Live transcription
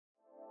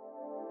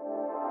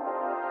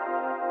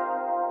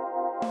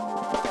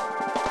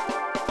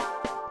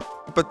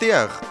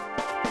פתיח.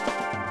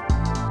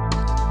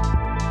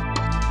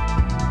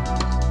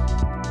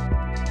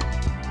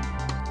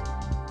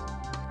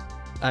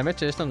 האמת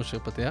שיש לנו שיר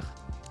פתיח.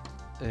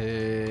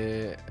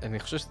 אני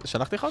חושב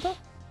שלחתי לך אותו?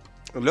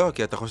 לא,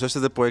 כי אתה חושב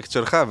שזה פרויקט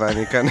שלך,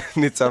 ואני כאן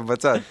ניצב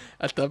בצד.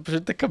 אתה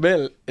פשוט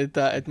תקבל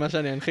את מה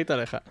שאני אנחית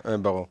עליך.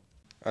 ברור.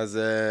 אז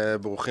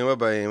ברוכים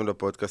הבאים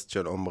לפודקאסט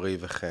של עומרי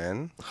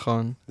וחן.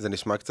 נכון. זה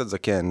נשמע קצת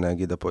זקן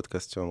להגיד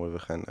הפודקאסט של עומרי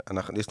וחן.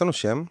 יש לנו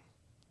שם?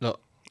 לא.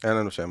 אין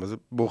לנו שם. אז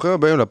ברוכים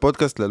הבאים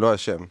לפודקאסט ללא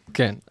השם.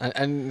 כן,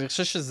 אני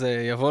חושב שזה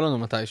יבוא לנו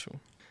מתישהו.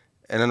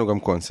 אין לנו גם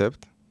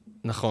קונספט.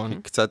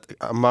 נכון. קצת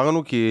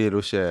אמרנו כאילו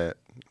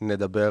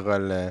שנדבר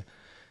על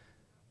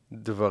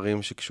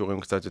דברים שקשורים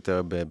קצת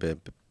יותר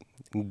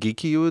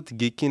בגיקיות,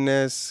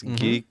 גיקינס,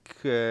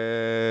 גיק,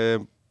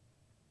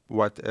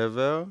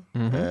 whatever.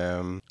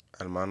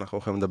 על מה אנחנו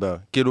יכולים לדבר?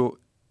 כאילו,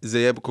 זה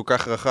יהיה כל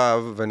כך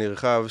רחב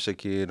ונרחב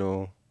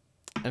שכאילו...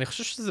 אני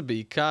חושב שזה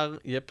בעיקר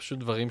יהיה פשוט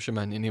דברים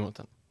שמעניינים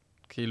אותנו.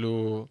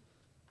 כאילו,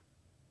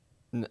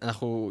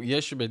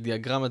 יש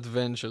בדיאגרמת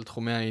ון של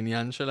תחומי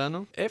העניין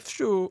שלנו,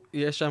 איפשהו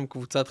יש שם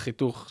קבוצת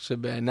חיתוך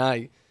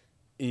שבעיניי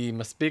היא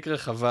מספיק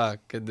רחבה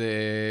כדי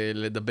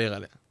לדבר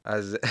עליה.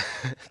 אז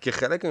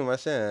כחלק ממה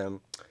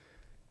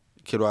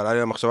כאילו עלה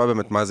לי המחשבה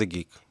באמת מה זה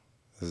גיק.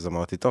 אז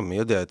אמרתי, טוב, מי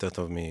יודע יותר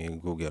טוב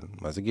מגוגל?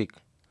 מה זה גיק?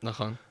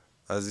 נכון.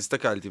 אז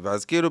הסתכלתי,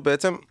 ואז כאילו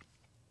בעצם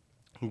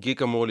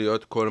גיק אמור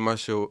להיות כל מה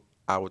שהוא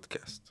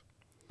outcast.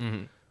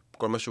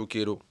 כל מה שהוא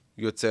כאילו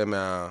יוצא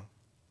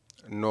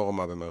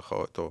מהנורמה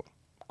במרכאות, או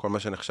כל מה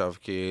שנחשב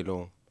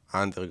כאילו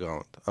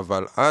underground.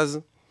 אבל אז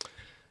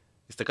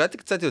הסתכלתי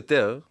קצת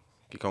יותר,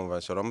 כי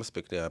כמובן שלא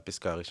מספיק לי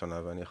הפסקה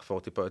הראשונה, ואני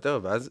אחפור טיפה יותר,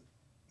 ואז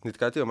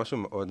נתקלתי במשהו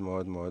מאוד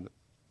מאוד מאוד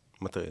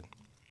מטריד.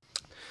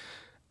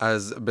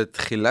 אז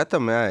בתחילת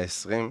המאה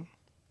ה-20,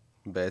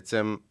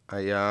 בעצם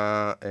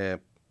היה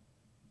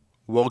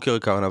וורקר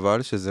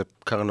קרנבל, שזה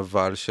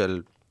קרנבל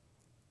של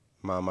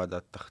מעמד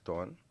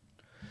התחתון,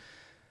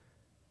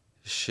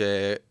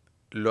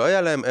 שלא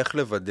היה להם איך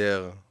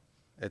לבדר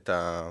את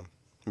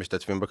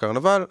המשתתפים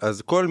בקרנבל,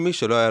 אז כל מי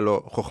שלא היה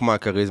לו חוכמה,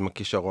 כריזמה,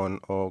 כישרון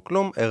או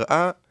כלום,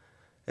 הראה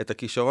את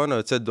הכישרון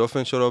היוצא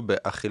דופן שלו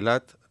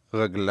באכילת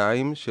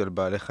רגליים של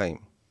בעלי חיים.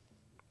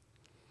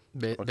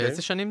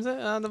 באיזה שנים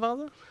זה הדבר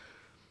הזה?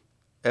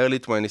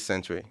 early 20th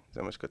century,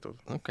 זה מה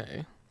שכתוב.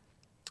 אוקיי.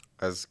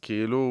 אז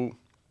כאילו...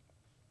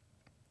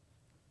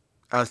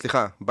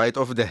 סליחה, bite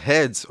off the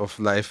heads of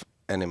life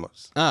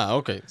animals.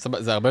 אוקיי,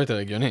 זה הרבה יותר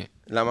הגיוני.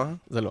 למה?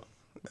 זה לא.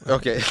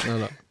 אוקיי.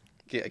 לא.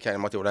 כי אני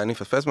אמרתי, אולי אני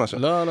אפספס משהו.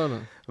 לא.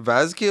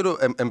 ואז כאילו,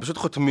 הם פשוט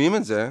חותמים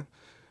את זה,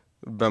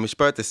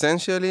 במשפט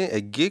essentially,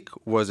 a geek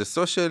was a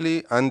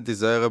socially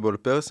undesirable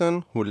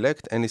person who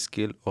lacked any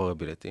skill or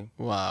ability.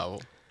 וואו.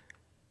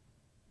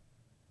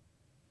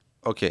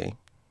 אוקיי.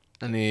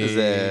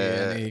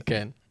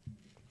 כן.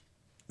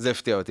 זה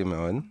הפתיע אותי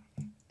מאוד.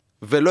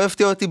 ולא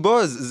הפתיע אותי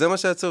בו, זה מה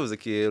שעצוב, זה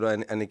כאילו,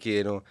 אני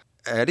כאילו,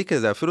 היה לי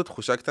כזה אפילו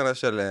תחושה קטנה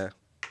של,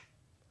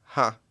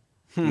 90th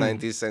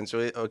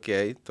century,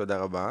 אוקיי, תודה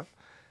רבה.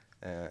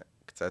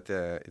 קצת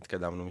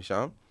התקדמנו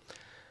משם.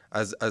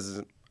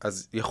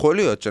 אז יכול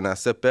להיות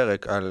שנעשה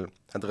פרק על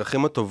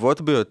הדרכים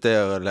הטובות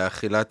ביותר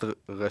לאכילת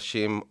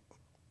ראשים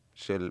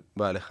של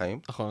בעלי חיים.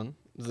 נכון.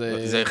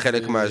 זה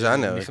חלק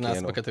מהז'אנר.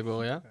 נכנס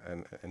בקטגוריה.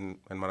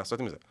 אין מה לעשות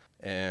עם זה.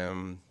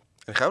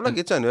 אני חייב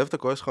להגיד שאני אוהב את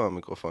הקול שלך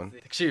במיקרופון.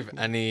 תקשיב,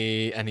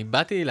 אני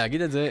באתי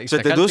להגיד את זה,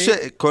 שתדעו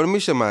שכל מי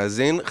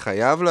שמאזין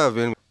חייב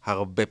להבין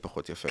הרבה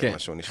פחות יפה ממה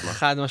שהוא נשמע.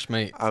 חד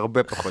משמעית.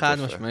 הרבה פחות יפה. חד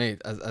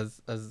משמעית.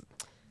 אז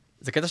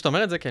זה קטע שאתה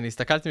אומר את זה, כי אני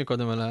הסתכלתי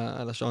מקודם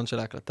על השעון של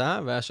ההקלטה,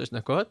 והיה 6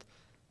 דקות,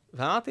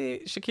 ואמרתי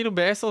שכאילו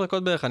ב10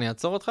 דקות בערך אני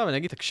אעצור אותך, ואני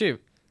אגיד, תקשיב,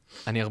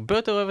 אני הרבה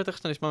יותר אוהב את איך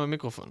שאתה נשמע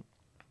במיקרופון.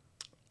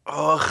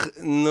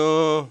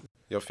 נו.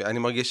 יופי, אני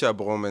מרגיש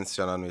שהברומנס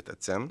שלנו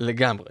יתעצם.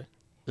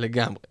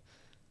 לגמרי.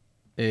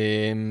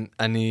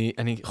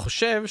 אני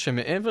חושב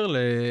שמעבר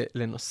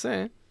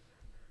לנושא,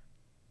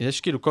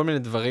 יש כאילו כל מיני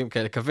דברים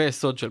כאלה, קווי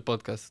יסוד של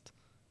פודקאסט,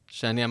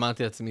 שאני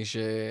אמרתי לעצמי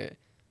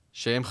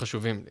שהם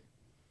חשובים לי.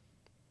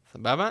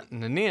 סבבה?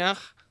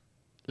 נניח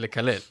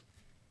לקלל.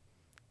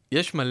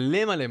 יש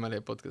מלא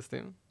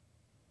פודקאסטים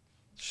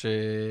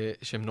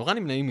שהם נורא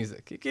נמנעים מזה,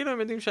 כי כאילו הם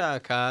יודעים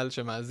שהקהל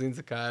שמאזין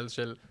זה קהל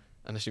של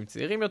אנשים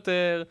צעירים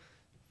יותר,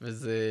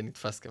 וזה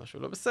נתפס כמשהו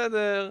לא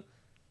בסדר,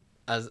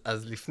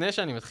 אז לפני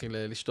שאני מתחיל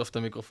לשטוף את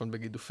המיקרופון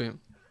בגידופים.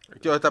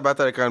 כאילו אתה באת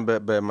לכאן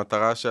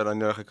במטרה של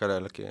אני הולך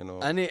לקלל, כאילו.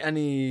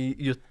 אני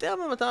יותר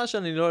במטרה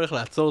שאני לא הולך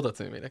לעצור את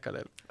עצמי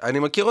מלקלל. אני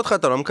מכיר אותך,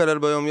 אתה לא מקלל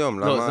ביום יום.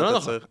 לא, זה לא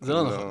נכון. זה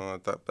לא נכון.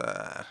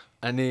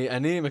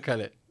 אני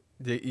מקלל.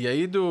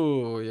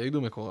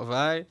 יעידו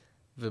מקורביי,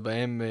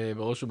 ובהם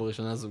בראש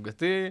ובראשונה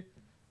זוגתי,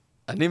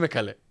 אני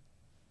מקלל.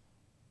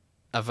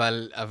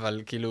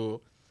 אבל כאילו,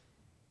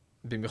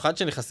 במיוחד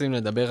שנכנסים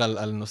לדבר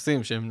על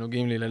נושאים שהם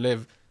נוגעים לי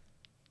ללב,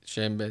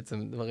 שהם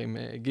בעצם דברים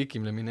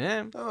גיקים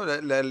למיניהם.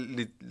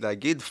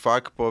 להגיד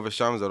פאק פה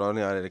ושם זה לא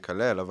נראה לי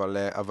לקלל,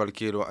 אבל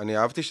כאילו, אני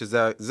אהבתי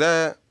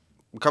שזה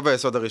קו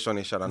היסוד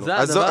הראשוני שלנו. זה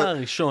הדבר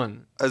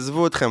הראשון.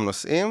 עזבו אתכם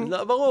נושאים.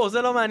 לא, ברור,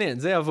 זה לא מעניין,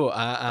 זה יבוא.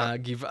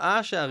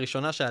 הגבעה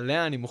הראשונה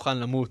שעליה אני מוכן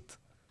למות,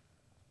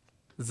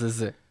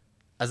 זה.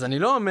 אז אני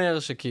לא אומר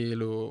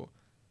שכאילו,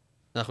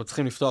 אנחנו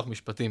צריכים לפתוח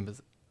משפטים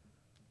בזה.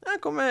 אני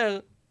רק אומר,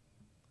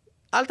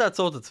 אל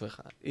תעצור את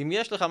עצמך. אם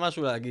יש לך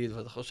משהו להגיד,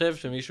 ואתה חושב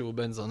שמישהו הוא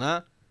בן זונה,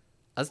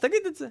 אז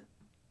תגיד את זה.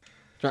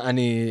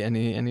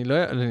 אני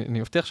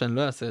מבטיח שאני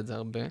לא אעשה את זה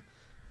הרבה,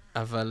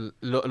 אבל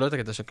לא את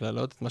הקטע של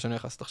כללות, את מה שאני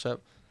הולך לעשות עכשיו.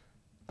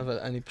 אבל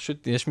אני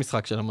פשוט, יש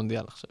משחק של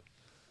המונדיאל עכשיו.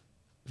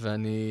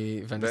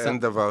 ואין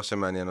דבר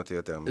שמעניין אותי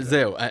יותר מזה.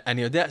 זהו,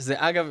 אני יודע, זה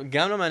אגב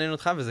גם לא מעניין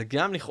אותך, וזה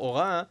גם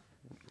לכאורה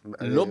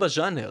לא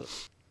בז'אנר.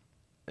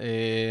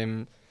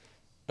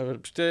 אבל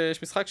פשוט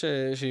יש משחק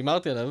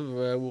שהימרתי עליו,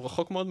 והוא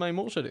רחוק מאוד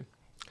מהאימור שלי.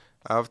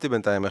 אהבתי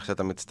בינתיים איך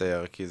שאתה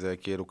מצטייר, כי זה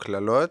כאילו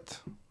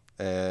כללות,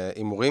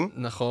 אימורים.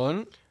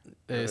 נכון,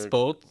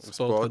 ספורט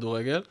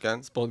כדורגל,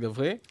 ספורט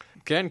גברי.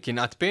 כן,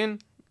 קנאת פין,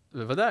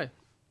 בוודאי.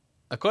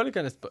 הכל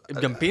ייכנס פה.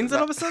 גם פין זה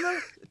לא בסדר?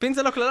 פין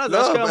זה לא כללה,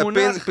 זה אשכרה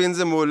מונח. לא, פין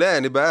זה מעולה,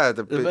 אני בעד.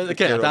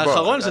 כן, אתה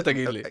האחרון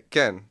שתגיד לי.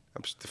 כן,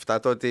 פשוט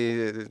הפתעת אותי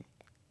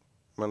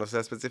מהנושא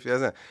הספציפי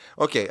הזה.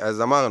 אוקיי,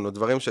 אז אמרנו,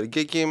 דברים של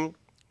גיקים,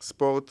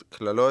 ספורט,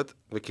 כללות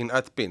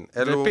וקנאת פין.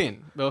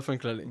 ופין, באופן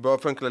כללי.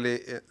 באופן כללי,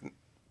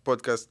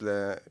 פודקאסט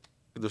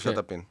לקדושת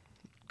הפין.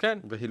 כן.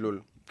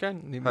 והילול. כן.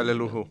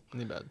 הללוהו.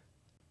 אני בעד.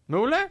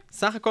 מעולה,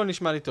 סך הכל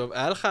נשמע לי טוב.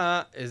 היה לך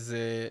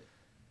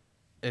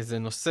איזה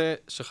נושא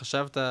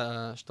שחשבת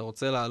שאתה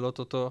רוצה להעלות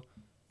אותו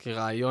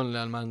כרעיון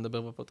על מה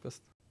נדבר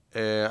בפודקאסט?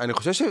 אני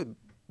חושב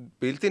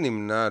שבלתי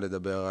נמנע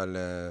לדבר על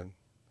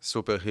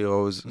סופר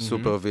הירוז,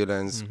 סופר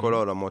וילאנס, כל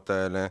העולמות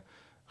האלה. אני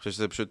חושב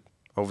שזה פשוט,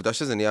 העובדה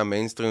שזה נהיה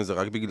מיינסטרים זה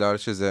רק בגלל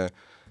שזה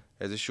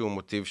איזשהו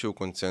מוטיב שהוא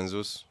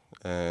קונצנזוס,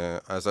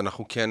 אז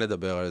אנחנו כן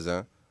נדבר על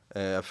זה,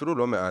 אפילו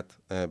לא מעט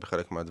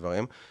בחלק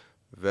מהדברים,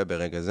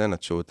 וברגע זה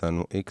נטשו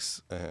אותנו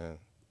איקס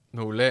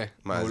מעולה,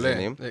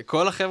 מאזינים. מעולה.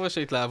 כל החבר'ה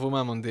שהתלהבו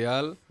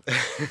מהמונדיאל,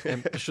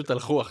 הם פשוט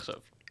הלכו עכשיו.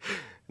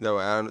 זהו,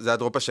 זה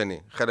הדרופ השני.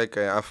 חלק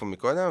עפו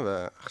מקודם,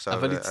 ועכשיו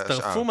אבל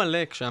הצטרפו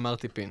מלא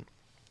כשאמרתי פין.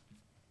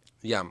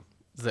 ים.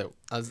 זהו,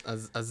 אז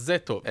זה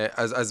טוב.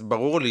 אז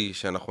ברור לי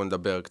שאנחנו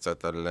נדבר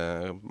קצת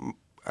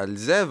על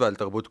זה ועל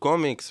תרבות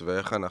קומיקס,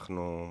 ואיך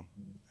אנחנו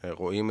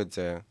רואים את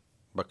זה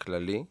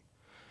בכללי.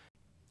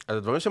 אז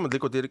הדברים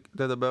שמדליק אותי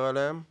לדבר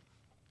עליהם,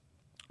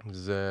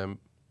 זה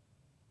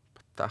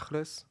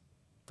תכלס,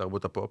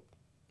 תרבות הפופ.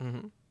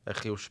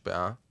 איך היא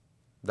הושפעה,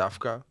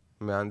 דווקא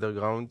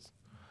מהאנדרגראונד,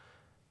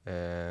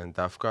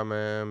 דווקא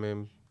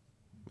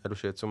מאלו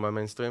שיצאו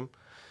מהמיינסטרים.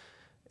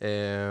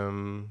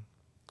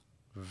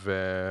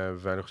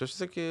 ואני חושב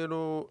שזה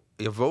כאילו,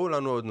 יבואו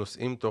לנו עוד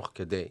נושאים תוך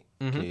כדי.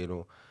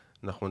 כאילו,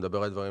 אנחנו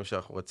נדבר על דברים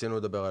שאנחנו רצינו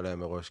לדבר עליהם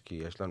מראש, כי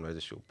יש לנו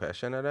איזשהו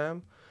פשן עליהם,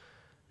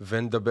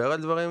 ונדבר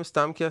על דברים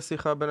סתם כי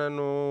השיחה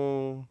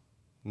בינינו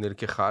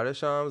נלקחה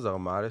לשם,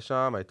 זרמה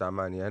לשם, הייתה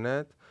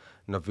מעניינת.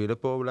 נביא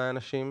לפה אולי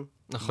אנשים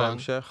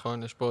בהמשך.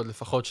 נכון, יש פה עוד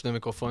לפחות 2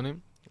 מיקרופונים.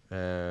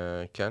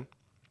 כן,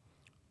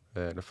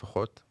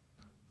 לפחות.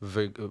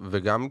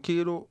 וגם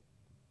כאילו,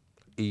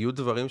 יהיו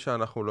דברים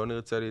שאנחנו לא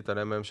נרצה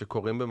להתעלם מהם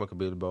שקורים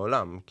במקביל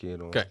בעולם,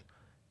 כאילו. כן.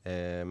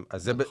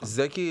 אז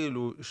זה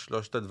כאילו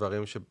 3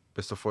 הדברים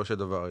שבסופו של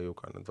דבר יהיו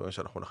כאן. דברים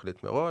שאנחנו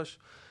נחליט מראש,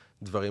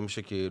 דברים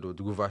שכאילו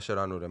תגובה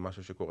שלנו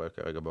למשהו שקורה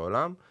כרגע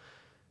בעולם,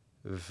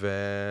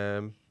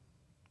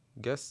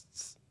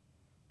 וגסטס.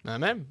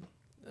 מהמם.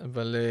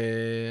 אבל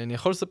אני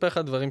יכול לספר לך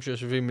דברים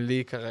שיושבים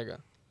לי כרגע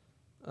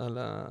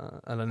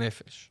על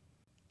הנפש.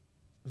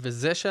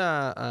 וזה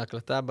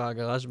שההקלטה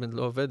בגראז'בנד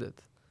לא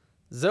עובדת.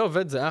 זה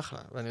עובד, זה אחלה,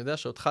 ואני יודע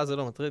שאותך זה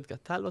לא מטריד, כי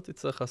אתה לא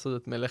תצטרך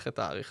לעשות את מלאכת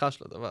העריכה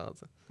של הדבר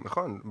הזה.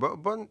 נכון,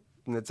 בוא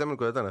נצא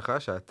מנקודת הנחה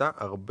שאתה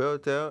הרבה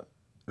יותר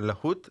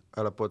להוט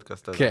על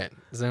הפודקאסט הזה. כן,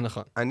 זה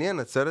נכון. אני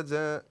אנצל את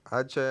זה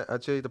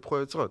עד שיתהפכו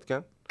היוצרות, כן?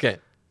 כן.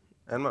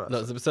 אין מה לעשות.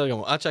 לא, זה בסדר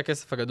גמור. עד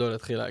שהכסף הגדול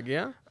יתחיל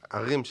להגיע.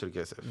 ערים של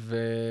כסף.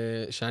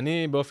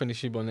 ושאני באופן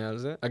אישי בונה על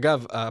זה.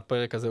 אגב,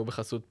 הפרק הזה הוא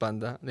בחסות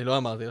פנדה. אני לא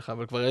אמרתי לך,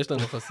 אבל כבר יש לנו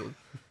חסות.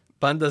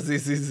 פנדה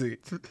זי.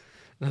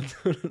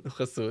 נתנו לנו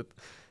חסות.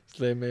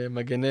 יש להם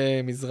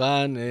מגני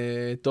מזרן,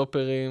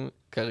 טופרים,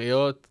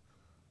 קריות.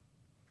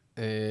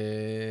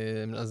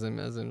 אז הם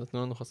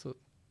נתנו לנו חסות.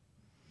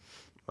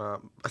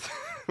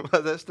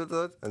 מה זה השטות?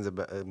 זה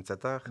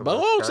המצאת חברת קש?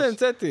 ברור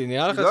שהמצאתי,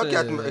 נראה לך לא, כי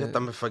אתה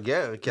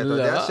מפגר, כי אתה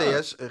יודע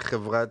שיש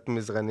חברת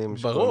מזרנים.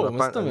 ברור,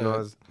 מה זאת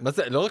אומרת?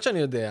 לא רק שאני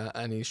יודע,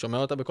 אני שומע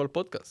אותה בכל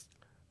פודקאסט.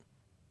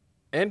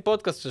 אין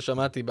פודקאסט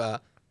ששמעתי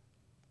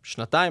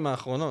בשנתיים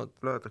האחרונות.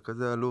 לא, אתה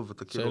כזה עלוב,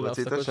 אתה כאילו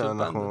רצית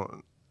שאנחנו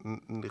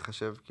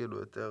נחשב כאילו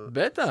יותר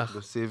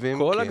אקסקלוסיביים.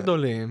 בטח, כל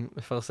הגדולים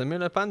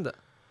מפרסמים לפנדה.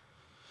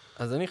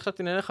 אז אני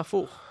חשבתי נלך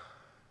הפוך.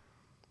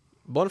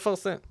 בוא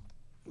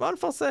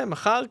נפרסם,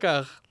 אחר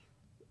כך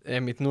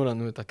הם ייתנו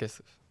לנו את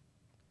הכסף.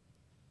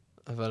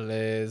 אבל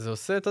זה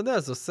עושה, אתה יודע,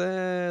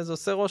 זה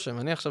עושה רושם.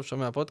 אני עכשיו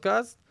שומע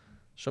פודקאסט,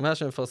 שומע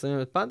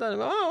שמפרסמים את פנדה, אני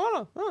אומר,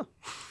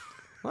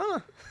 וואלה,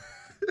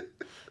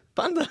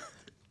 פנדה.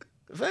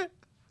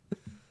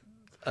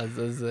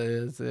 אז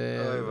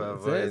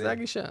זה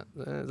הגישה,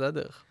 זה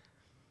הדרך.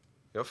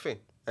 יופי.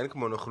 אין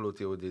כמו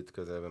נוכלות יהודית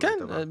כזה. כן,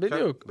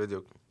 בדיוק. כן,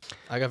 בדיוק.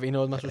 אגב, הנה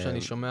עוד משהו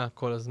שאני שומע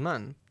כל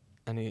הזמן.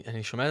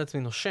 אני שומע את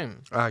עצמי נושם.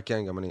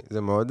 כן, גם אני.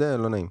 זה מאוד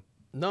לא נעים.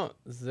 לא,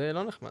 זה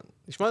לא נחמד.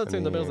 לשמוע את עצמי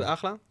לדבר זה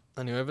אחלה,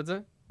 אני אוהב את זה,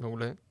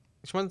 מעולה.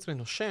 לשמוע את עצמי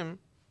נושם.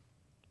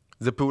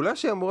 זה פעולה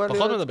שהיא אמורה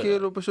להיות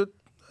כאילו פשוט,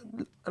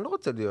 אני לא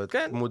רוצה להיות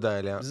מודע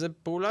אליה. זה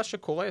פעולה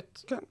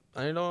שקורית. כן.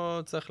 אני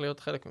לא צריך להיות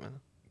חלק ממנה.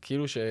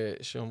 כאילו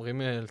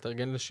שאומרים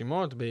לתרגן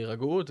נשימות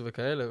בהירגעות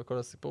וכאלה וכל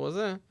הסיפור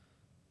הזה,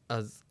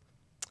 אז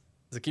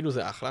זה כאילו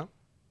זה אחלה,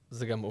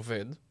 זה גם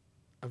עובד,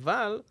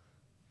 אבל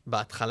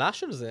בהתחלה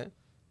של זה,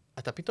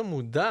 אתה פתאום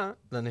מודע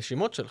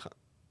לנשימות שלך,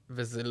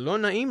 וזה לא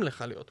נעים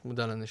לך להיות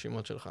מודע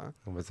לנשימות שלך.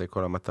 וזה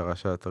כל המטרה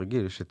של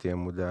התרגיל, שתהיה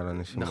מודע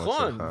לנשימות שלך.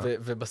 נכון,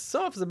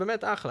 ובסוף זה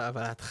באמת אחלה,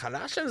 אבל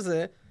ההתחלה של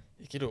זה,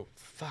 היא כאילו,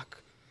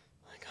 פאק,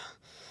 רגע.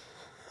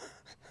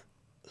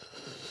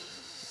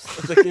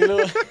 אתה כאילו,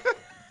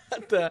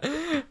 אתה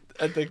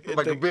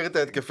מגביר את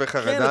ההתקפי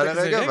חרדה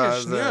לרגע,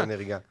 ואז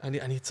נרגע.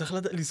 אני צריך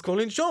לזכור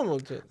לנשום.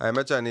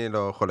 האמת שאני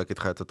לא חולק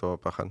איתך את אותו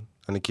פחד.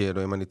 אני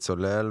כאילו, אם אני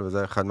צולל,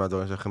 וזה אחד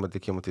מהדברים שהכי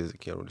מדליקים אותי, זה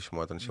כאילו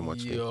לשמוע את הנשימות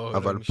שלי.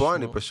 אבל פה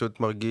אני פשוט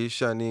מרגיש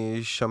שאני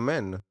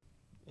שמן.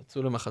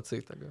 יצאו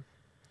למחצית, אגב.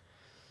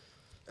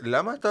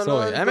 למה אתה לא...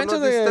 סורי, האמת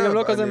שזה גם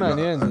לא כזה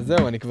מעניין,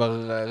 זהו, אני כבר,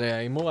 הרי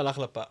האימור הלך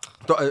לפח.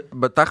 טוב,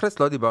 בתכלס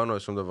לא דיברנו על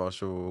שום דבר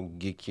שהוא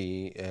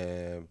גיקי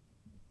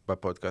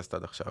בפודקאסט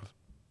עד עכשיו.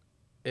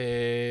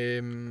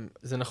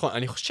 זה נכון,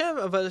 אני חושב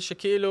אבל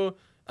שכאילו,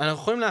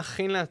 אנחנו יכולים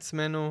להכין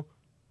לעצמנו,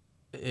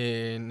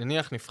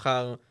 נניח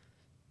נבחר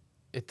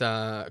את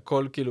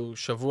הכל כאילו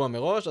שבוע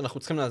מראש, אנחנו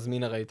צריכים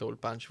להזמין הרי את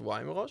האולפן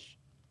שבועיים מראש,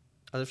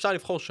 אז אפשר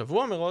לבחור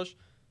שבוע מראש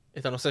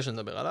את הנושא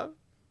שנדבר עליו,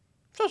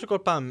 אפשר שכל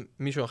פעם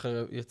מישהו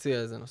אחר יציע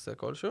איזה נושא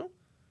כלשהו,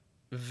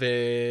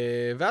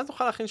 ואז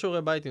נוכל להכין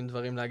שיעורי בית עם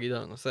דברים להגיד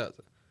על הנושא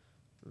הזה,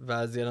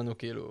 ואז יהיה לנו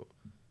כאילו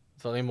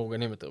דברים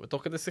מאורגנים יותר.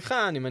 בתוך כדי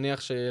שיחה, אני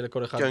מניח שיהיה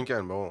לכל אחד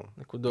כן, ברור.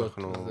 נקודות.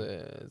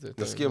 זה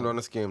יותר נסכים, לא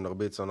נסכים,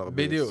 נרביץ או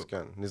נרביץ. בדיוק.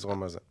 כן,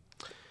 נזרום על זה.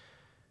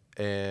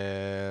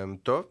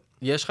 טוב.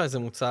 יש לך איזה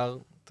מוצר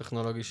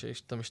טכנולוגי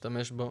שאתה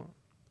משתמש בו,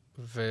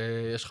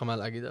 ויש לך מה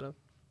להגיד עליו?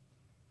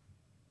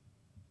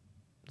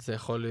 זה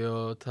יכול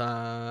להיות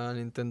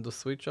הנינטנדו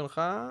סוויץ' שלך,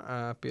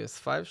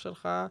 ה-PS5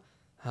 שלך,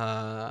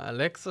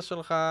 האלקסה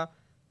שלך,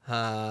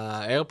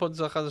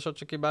 האיירפודס החדשות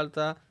שקיבלת,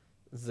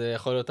 זה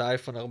יכול להיות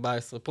האייפון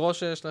 14 פרו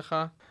שיש לך.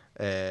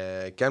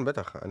 כן,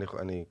 בטח.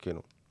 אני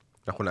כאילו,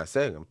 אנחנו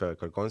נעשה גם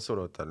פרק על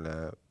קונסולות, על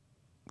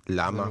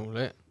למה. זה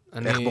מעולה.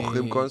 איך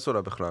בוחרים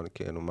קונסולה בכלל,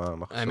 כאילו, מה חשוב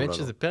לנו? האמת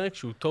שזה פרק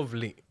שהוא טוב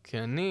לי, כי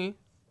אני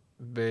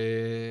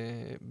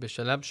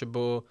בשלב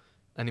שבו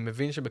אני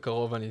מבין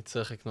שבקרוב אני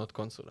צריך לקנות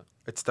קונסולה.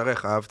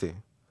 אצטרך, אהבתי.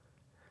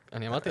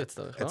 אני אמרתי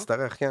אצטרך, לא?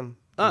 אצטרך, כן.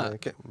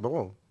 כן,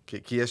 ברור.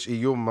 כי יש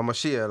איום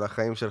ממשי על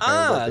החיים שלך.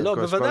 לא,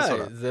 בוודאי.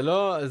 זה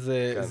לא,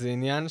 זה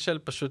עניין של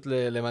פשוט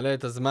למלא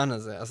את הזמן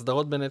הזה.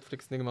 הסדרות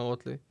בנטפליקס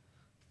נגמרות לי.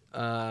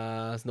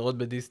 הסדרות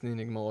בדיסני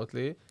נגמרות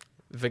לי.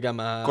 וגם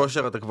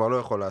כושר אתה כבר לא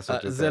יכול לעשות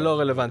יותר. זה לא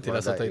רלוונטי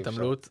לעשות את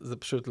ההתעמלות. זה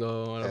פשוט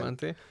לא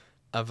רלוונטי.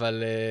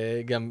 אבל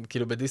גם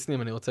כאילו בדיסני,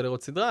 אם אני רוצה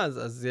לראות סדרה,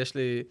 אז יש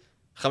לי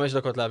 5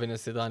 דקות להבין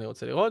איזה סדרה אני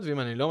רוצה לראות, ואם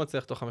אני לא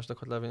מצליח תוך 5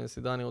 דקות להבין איזה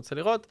סדרה אני רוצה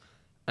לראות,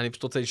 אני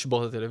פשוט רוצה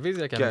לשבור את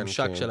הטלוויזיה, כי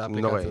הממשק של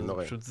האפליקציה זה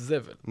פשוט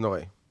זבל.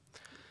 נוראי.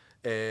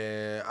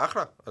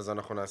 אחלה, אז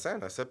אנחנו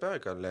נעשה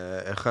פרק על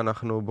איך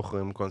אנחנו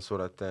בוחרים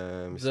קונסולת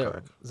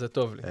משחק. זה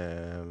טוב לי.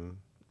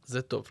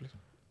 זה טוב לי.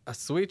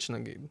 הסוויץ'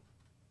 נגיד.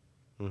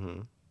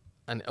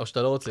 או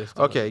שאתה לא רוצה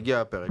לכתוב. אוקיי,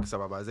 הגיע הפרק,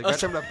 סבבה. אז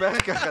הגעתם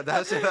לפרק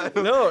החדש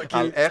שלנו,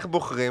 על איך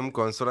בוחרים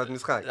קונסולת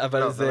משחק.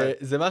 אבל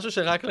זה משהו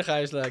שרק לך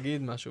יש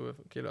להגיד משהו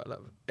כאילו עליו.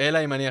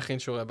 אלא אם אני אכין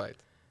שיעורי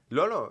בית.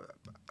 לא,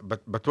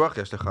 בטוח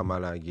יש לך מה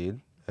להגיד.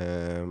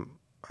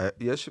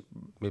 יש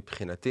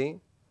מבחינתי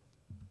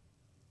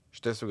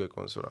 2 סוגי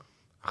קונסולה.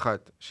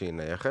 אחת שהיא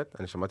נייחת,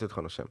 אני שמעתי אותך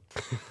נושם.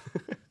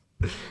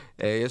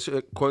 יש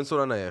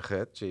קונסולה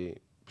נייחת שהיא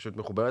פשוט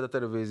מחוברת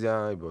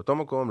לטלוויזיה, היא באותו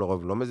מקום,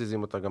 לרוב לא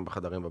מזיזים אותה גם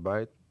בחדרים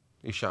בבית,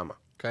 היא שמה.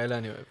 כאלה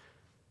אני אוהב.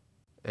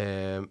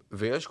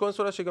 ויש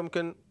קונסולה שגם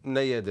כן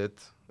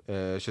ניידת,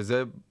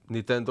 שזה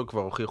ניטנדו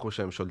כבר הוכיחו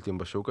שהם שולטים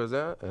בשוק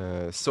הזה.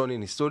 סוני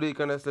ניסו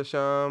להיכנס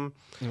לשם.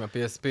 עם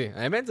ה-PSP.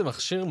 האמת זה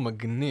מכשיר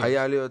מגניב.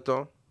 היה לי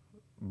אותו.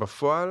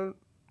 בפועל,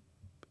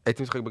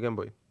 הייתי משחק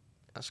בגיימבוי.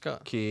 אשכרה.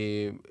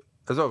 כי,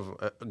 עזוב,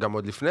 גם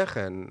עוד לפני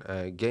כן,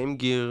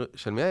 גיימגיר,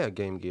 של מי היה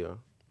גיימגיר?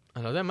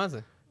 אני לא יודע מה זה.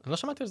 אני לא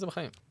שמעתי על זה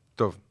בחיים.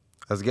 טוב,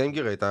 אז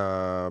גיימגיר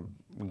הייתה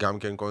גם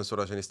כן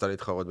קונסולה שניסתה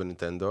להתחרות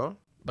בניטנדו.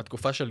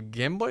 בתקופה של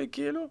גיימבוי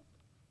כאילו?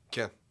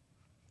 כן.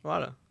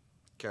 וואלה.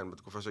 כן,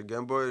 בתקופה של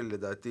גיימבוי,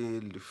 לדעתי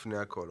לפני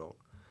הקולור.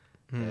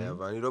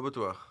 אבל אני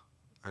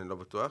לא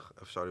בטוח,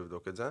 אפשר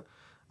לבדוק את זה.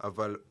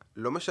 אבל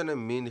לא משנה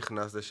מי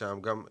נכנס לשם,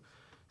 גם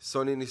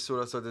סוני ניסו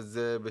לעשות את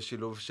זה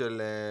בשילוב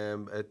של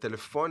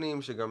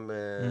טלפונים, שגם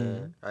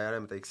היה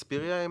להם את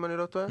האקספיריה, אם אני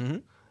לא טועה.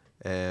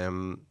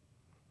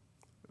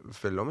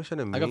 ולא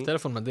משנה מי. אגב,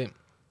 טלפון מדהים.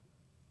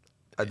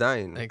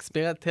 עדיין.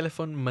 האקספיריה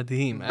טלפון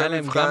מדהים. היה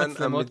להם גם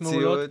מצלמות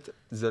מעולות.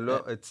 זה לא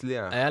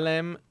הצליח. היה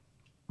להם,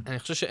 אני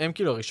חושב שהם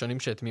כאילו הראשונים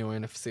שהטמיעו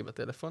NFC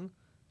בטלפון.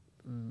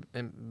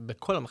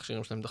 בכל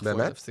המכשירים שלהם דחפו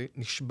באמת? NFC,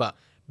 נשבע.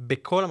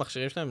 בכל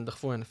המכשירים שלהם הם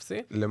דחפו NFC,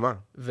 למה?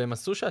 והם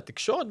עשו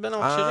שהתקשורת בין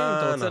המכשירים, אם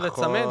אתה רוצה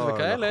לצמד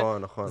וכאלה,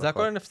 נכון. זה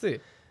הכל NFC.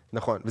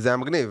 נכון, וזה היה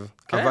מגניב,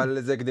 כן.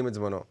 אבל זה הקדים את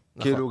זמנו.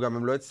 נכון. כאילו, גם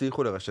הם לא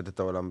הצליחו לרשת את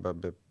העולם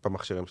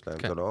במכשירים שלהם,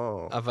 כן. זה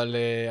לא... אבל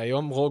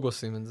היום רוג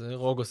עושים את זה,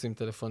 רוג עושים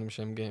טלפונים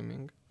שהם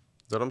גיימינג.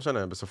 זה לא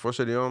משנה, בסופו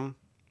של יום,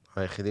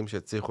 היחידים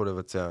שהצליחו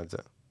לבצע את זה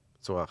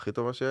בצורה הכי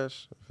טובה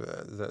שיש,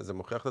 וזה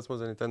מוכיח את עצמו,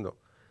 זה ניטנדו.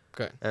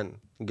 כן. אין,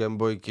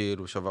 גיימבוי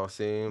כאילו שבר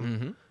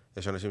שיאים,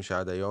 יש אנשים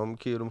שעד היום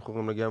כאילו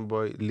מכורים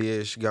לגיימבוי, לי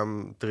יש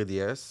גם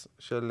 3DS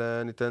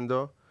של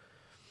ניטנדו,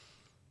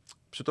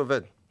 פשוט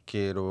עובד.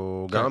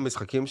 כאילו, גם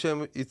המשחקים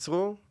שהם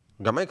ייצרו,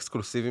 גם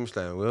האקסקלוסיבים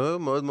שלהם,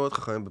 הם מאוד מאוד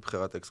חכמים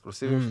בבחירת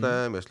האקסקלוסיבים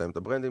שלהם, יש להם את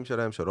הברנדים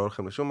שלהם, שלא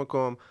הולכים לשום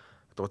מקום.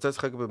 אתה רוצה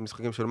לשחק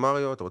במשחקים של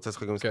מריו, אתה רוצה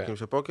לשחק במשחקים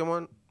של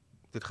פוקימון,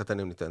 תתחתן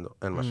עם ניטנדו,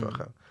 אין משהו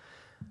אחר.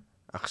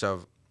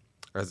 עכשיו,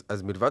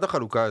 אז מלבד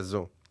החלוקה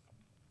הזו,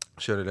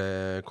 של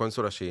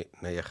קונסולה שהיא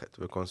נייחת,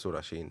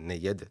 וקונסולה שהיא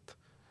ניידת,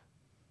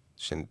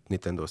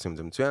 שניטנדו עושים את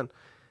זה מצוין,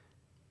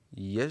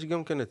 יש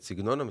גם כן את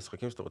סגנון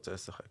המשחקים שאתה רוצה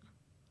לשחק.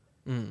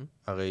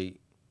 הרי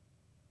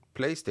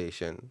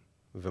פלייסטיישן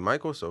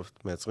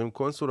ומייקרוסופט מייצרים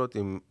קונסולות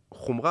עם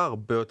חומרה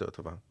הרבה יותר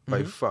טובה,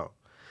 by far.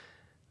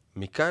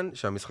 מכאן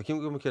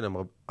שהמשחקים גם כן הם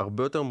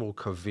הרבה יותר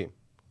מורכבים.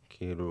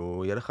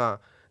 כאילו, יהיה לך,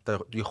 אתה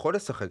יכול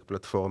לשחק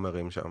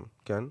פלטפורמרים שם,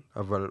 כן?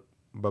 אבל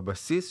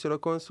בבסיס של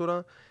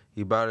הקונסולה,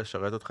 היא באה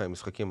לשרת אותך עם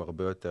משחקים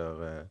הרבה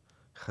יותר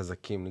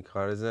חזקים,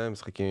 נקרא לזה,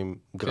 משחקים עם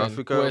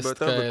גרפיקה הרבה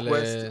יותר,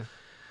 וקווסט.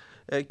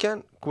 כן,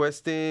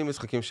 קווסטים,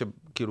 משחקים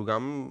שכאילו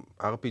גם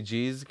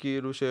RPGs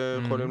כאילו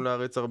שיכולים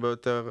להריץ הרבה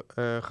יותר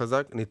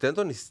חזק.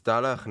 ניטנדו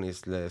ניסתה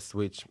להכניס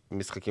לסוויץ'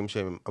 משחקים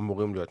שהם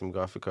אמורים להיות עם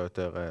גרפיקה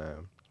יותר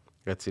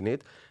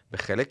רצינית.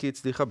 בחלק היא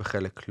הצליחה,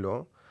 בחלק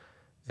לא.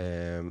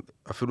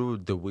 אפילו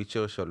The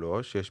Witcher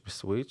 3 יש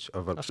בסוויץ',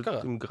 אבל פשוט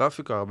עם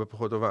גרפיקה הרבה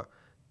פחות טובה.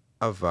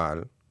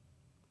 אבל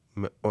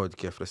מאוד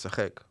כיף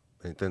לשחק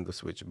בניטנדו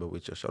סוויץ'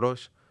 בוויצ'ר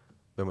 3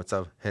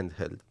 במצב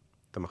handheld.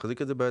 אתה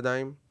מחזיק את זה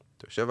בידיים,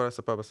 אתה יושב על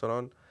הספה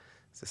בסלון,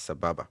 זה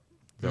סבבה.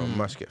 זה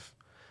ממש כיף.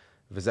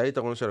 וזה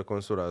היתרון של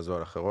הקונסולה הזו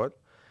על אחרות.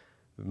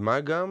 מה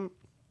גם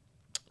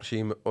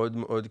שהיא מאוד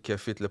מאוד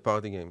כיפית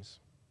לפארטי גיימס.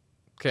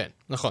 כן,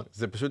 נכון.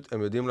 זה פשוט,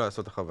 הם יודעים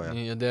לעשות את החוויה.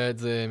 אני יודע את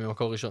זה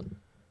ממקור ראשון.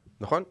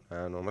 נכון?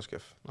 היה לנו ממש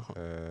כיף. נכון.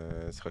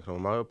 שיחקנו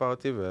מריו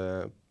פארטי,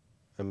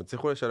 והם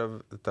הצליחו לשלב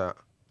את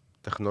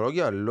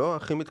הטכנולוגיה הלא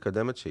הכי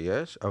מתקדמת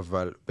שיש,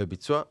 אבל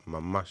בביצוע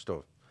ממש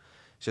טוב.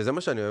 שזה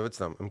מה שאני אוהב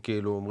אצלם. הם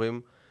כאילו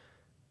אומרים,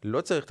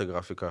 לא צריך את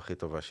הגרפיקה הכי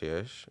טובה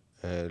שיש,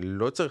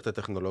 לא צריך את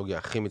הטכנולוגיה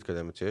הכי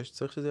מתקדמת שיש,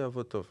 צריך שזה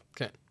יעבוד טוב.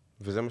 כן.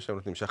 וזה מה שהם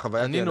נותנים,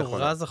 שהחוויה תהיה נכונה. אני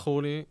נורא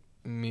זכור לי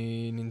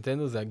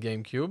מנינטנדו, זה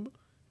הגיימקיוב,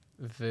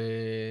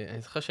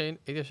 ואני זוכר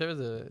שהייתי יושב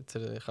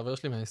אצל חבר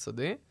שלי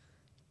מהיסודי,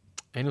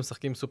 היינו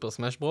משחקים סופר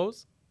סמאש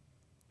ברוז,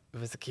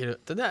 וזה כאילו,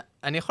 אתה יודע,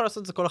 אני יכול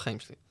לעשות את זה כל החיים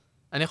שלי.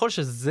 אני יכול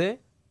שזה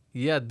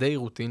יהיה הדי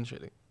רוטין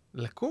שלי.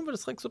 לקום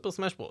ולשחק סופר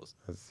סמאש ברוז.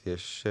 אז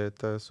יש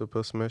את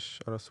הסופר סמאש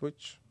על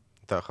הסוויץ'.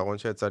 את האחרון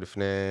שיצא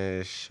לפני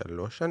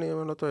 3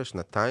 שנים, אני לא טועה,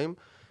 2,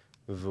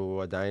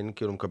 והוא עדיין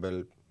כאילו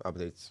מקבל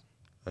updates.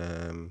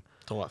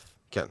 מטורף.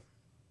 כן.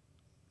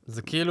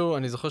 זה כאילו,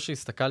 אני זוכר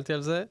שהסתכלתי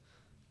על זה,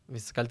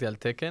 והסתכלתי על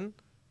תקן,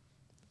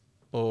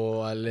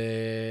 או על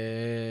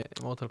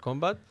מורטל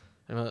קומבט,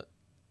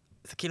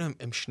 זה כאילו,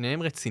 הם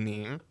שניהם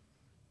רציניים,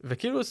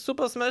 וכאילו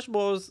סופר סמאש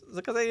ברוז,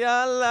 זה כזה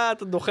יאללה,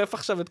 אתה דוחף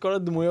עכשיו את כל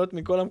הדמויות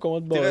מכל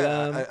המקומות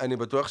בעולם. תראה, אני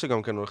בטוח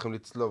שגם כן הולכים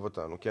לצלוב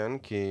אותנו, כן?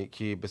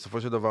 כי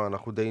בסופו של דבר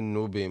אנחנו די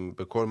נובים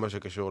בכל מה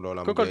שקשור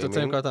לעולם קודם כל גיימינג.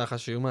 תוצא עם כל התנחה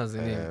שיהיו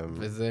מאזינים,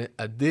 וזה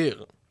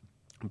אדיר.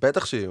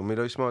 בטח שיהיו, מי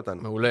לא ישמע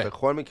אותנו. מעולה.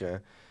 בכל מקרה,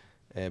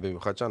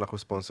 במיוחד שאנחנו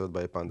ספונסרד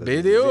ביי פנדה.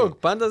 בדיוק,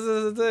 פנדה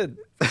זה.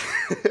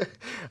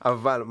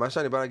 אבל מה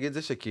שאני בא להגיד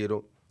זה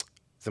שכאילו,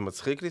 זה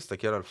מצחיק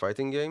להסתכל על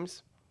פייטינג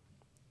גיימס,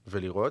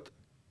 ולראות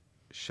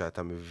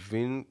שאתה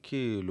מבין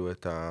כאילו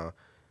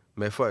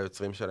מאיפה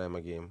היוצרים שלהם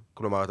מגיעים.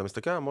 כלומר, אתה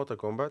מסתכל על מורטל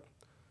קומבט,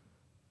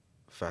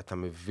 ואתה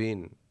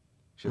מבין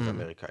שזה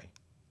אמריקאי.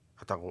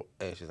 אתה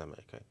רואה שזה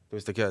אמריקאי. אתה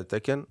מסתכל על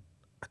תקן,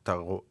 אתה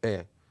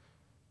רואה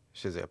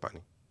שזה יפני.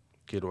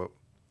 כאילו,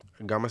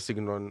 גם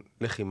הסגנון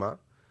לחימה,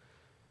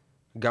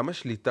 גם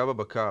השליטה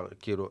בבקר,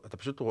 כאילו, אתה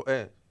פשוט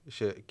רואה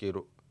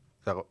שכאילו,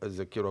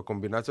 זה כאילו,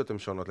 הקומבינציות הן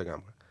שונות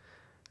לגמרי.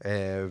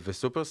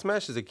 וסופר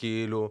סמאש זה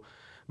כאילו,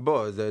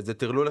 בוא, זה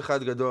תרלול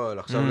אחד גדול,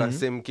 עכשיו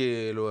לשים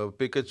כאילו,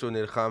 פיקצ'ו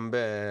נלחם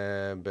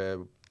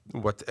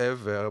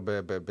ב-whatever,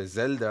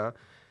 בזלדה,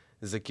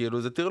 זה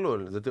כאילו, זה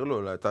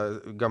תרלול. אתה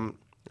גם,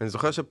 אני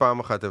זוכר שפעם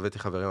אחת הבאתי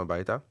חברים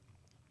הביתה,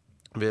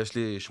 ויש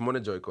לי 8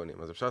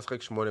 ג'ויקונים, אז אפשר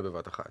לשחק 8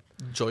 בבת אחת.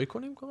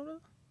 ג'ויקונים קוראים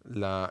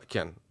לזה?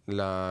 כן,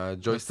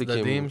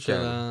 לג'ויסטיקים,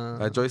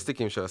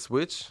 הג'ויסטיקים של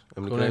הסוויץ',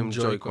 הם נקראים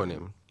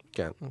ג'ויקונים.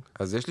 כן,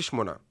 אז יש לי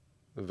 8,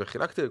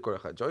 וחילקתי לכל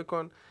אחד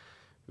ג'ויקון,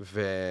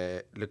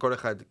 ולכל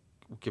אחד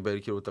הוא קיבל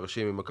כאילו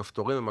תרשים עם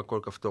הכפתורים, ומה כל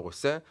כפתור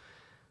עושה.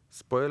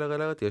 ספוילר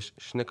אלרט, יש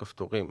 2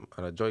 כפתורים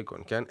על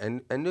הג'ויקון, כן?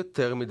 אין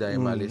יותר מדי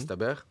מה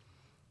להסתבך.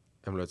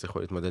 הם לא הצליחו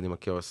להתמודד עם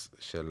הכאוס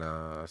של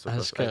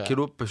הסופר.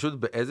 כאילו פשוט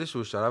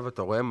באיזשהו שלב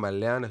אתה רואה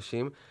מלא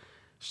אנשים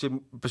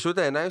שפשוט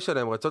העיניים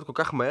שלהם רצות כל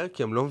כך מהר,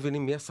 כי הם לא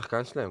מבינים מי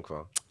השחקן שלהם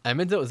כבר.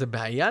 האמת זהו, זה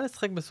בעיה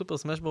לשחק בסופר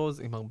סמאש ברוז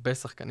עם הרבה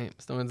שחקנים.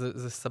 זאת אומרת,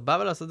 זה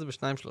סבבה לעשות את זה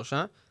בשניים,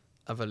 שלושה,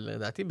 אבל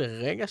לדעתי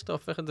ברגע שאתה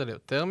הופך את זה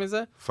ליותר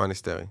מזה... פאן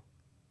היסטרי.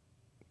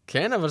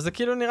 כן, אבל זה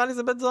כאילו נראה לי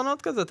זה בית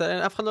זונות כזה,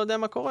 אף אחד לא יודע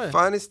מה קורה.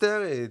 פאן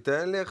היסטרי,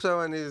 תן לי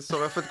עכשיו, אני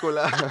שורף את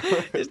כולה.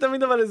 יש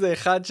תמיד אבל איזה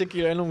אחד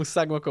שכאילו אין לו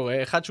מושג מה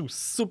קורה, אחד שהוא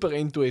סופר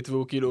אינטואיט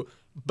והוא כאילו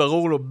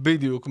ברור לו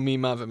בדיוק מי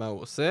מה ומה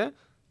הוא עושה,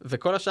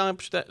 וכל השאר הם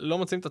פשוט לא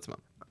מוצאים את עצמם.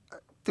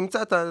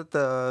 תמצא את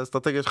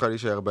האסטרטגיה שלך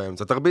להישאר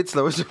באמצע, תרביץ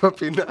להוא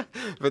שבפינה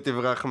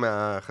ותברח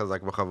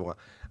מהחזק בחבורה.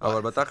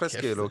 אבל בתכלס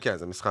כאילו, כן,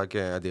 זה משחק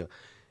אדיר.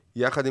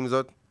 יחד עם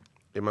זאת,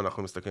 אם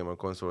אנחנו מסתכלים על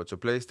קונסולות של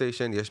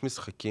פלייסטיישן, יש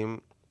משחקים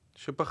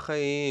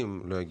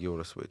שבחיים לא הגיעו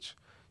לסוויץ'.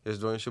 יש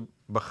דברים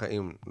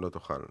שבחיים לא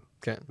תוכל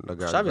כן.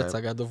 לגעת עכשיו בהם. יצא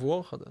God of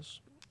War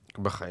חדש.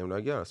 בחיים לא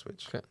הגיע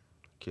לסוויץ'. כן.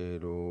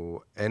 כאילו,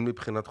 הן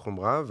מבחינת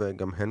חומרה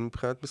וגם הן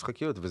מבחינת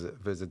משחקיות,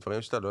 וזה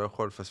דברים שאתה לא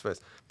יכול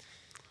לפספס.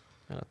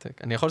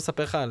 אני יכול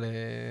לספר לך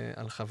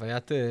על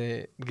חוויית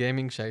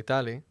גיימינג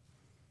שהייתה לי,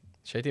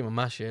 שהייתי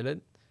ממש ילד,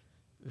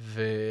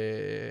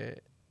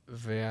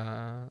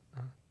 והיה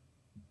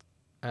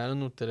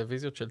לנו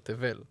טלוויזיות של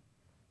תבל.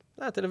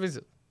 זה היה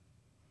טלוויזיות.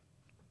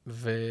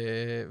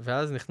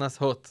 ואז נכנס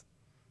הוט,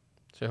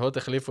 שהוט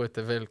החליפו את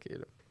תבל,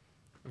 כאילו.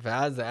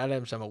 ואז היה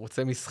להם שם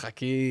ערוצי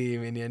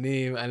משחקים,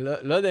 עניינים, אני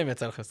לא יודע אם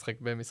יצא לך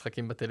לשחק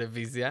במשחקים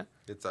בטלוויזיה.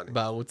 יצא לי.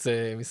 בערוץ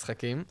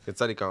משחקים.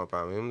 יצא לי כמה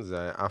פעמים,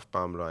 זה אף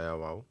פעם לא היה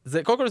וואו.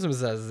 קודם כל זה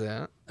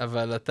מזעזע,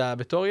 אבל אתה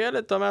בתור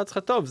ילד, אתה אומר לעצמך,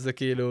 טוב, זה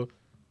כאילו,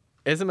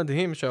 איזה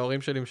מדהים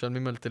שההורים שלי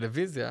משלמים על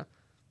טלוויזיה,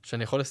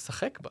 שאני יכול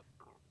לשחק בה.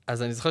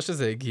 אז אני זוכר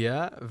שזה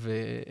הגיע,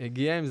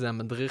 והגיע עם זה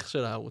המדריך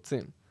של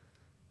הערוצים.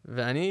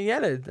 ואני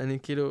ילד, אני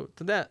כאילו,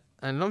 אתה יודע,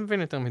 אני לא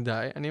מבין יותר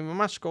מדי, אני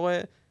ממש קורא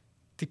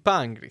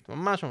טיפה אנגלית,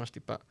 ממש ממש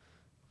טיפה.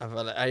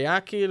 אבל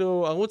היה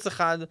כאילו ערוץ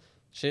אחד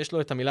שיש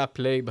לו את המילה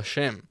פליי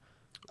בשם.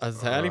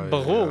 אז היה לי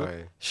ברור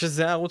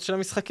שזה הערוץ של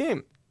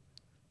המשחקים.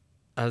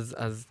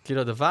 אז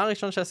כאילו הדבר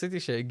הראשון שעשיתי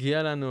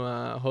שהגיע לנו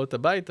ההוט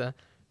הביתה,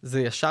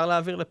 זה ישר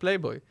להעביר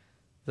לפלייבוי.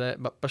 זה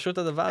פשוט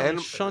הדבר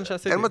הראשון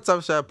שעשיתי. אין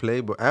מצב שהיה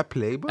פלייבוי. היה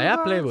פלייבוי? היה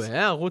פלייבוי,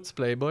 היה ערוץ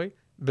פלייבוי,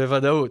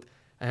 בוודאות.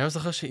 אני לא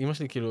זוכר שאמא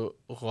שלי כאילו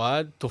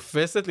רואה,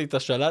 תופסת לי את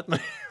השלט,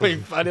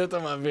 והיפה לי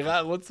אותו, מעבירה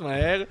ערוץ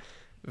מהר,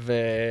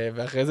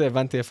 ואחרי זה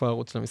הבנתי איפה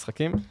הערוץ של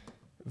המשחקים,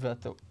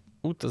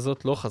 והטעות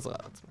הזאת לא חזרה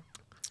על עצמה.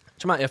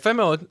 תשמע, יפה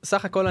מאוד,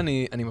 סך הכל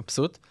אני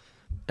מבסוט.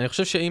 אני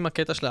חושב שאם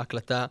הקטע של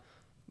ההקלטה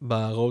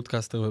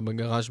ברודקאסטר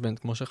ובגראז' בנד,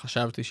 כמו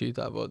שחשבתי שהיא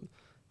תעבוד,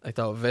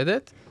 הייתה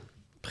עובדת,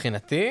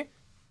 מבחינתי,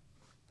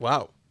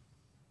 וואו.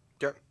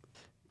 כן.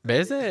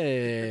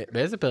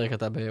 באיזה פרק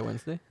אתה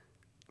בוונסדי?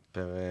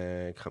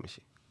 פרק 5.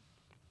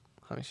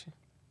 5.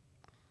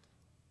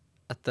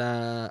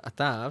 אתה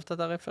אהבת את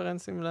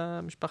הרפרנסים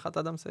למשפחת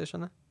אדמס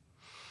הישנה?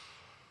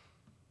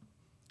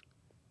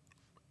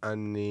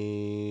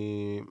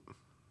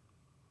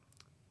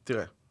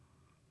 תראה,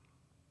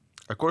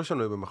 הכל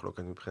שנוי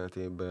במחלוקת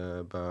מבחינתי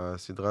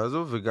בסדרה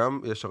הזו,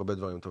 וגם יש הרבה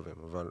דברים טובים,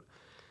 אבל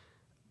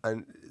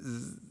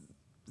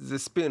זה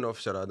ספין אוף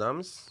של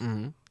אדמס.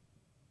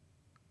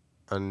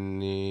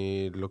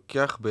 אני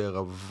לוקח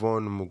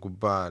בערבון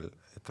מוגבל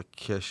את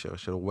הקשר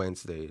של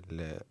וונסדיי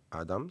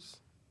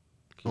לאדמס,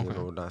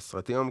 כאילו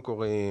לסרטים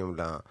המקוריים,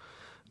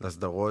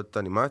 לסדרות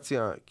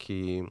אנימציה,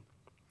 כי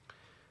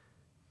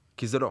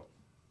זה לא.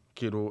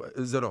 כאילו,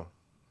 זה לא.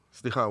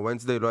 סליחה,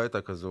 וונסדיי לא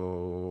הייתה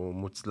כזו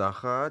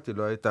מוצלחת, היא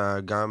לא הייתה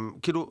גם,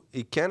 כאילו,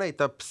 היא כן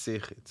הייתה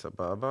פסיכית,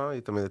 סבבה?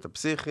 היא תמיד הייתה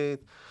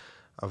פסיכית,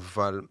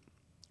 אבל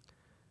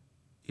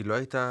היא לא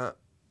הייתה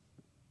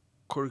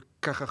כל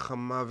כך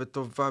חכמה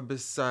וטובה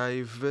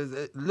בסייף,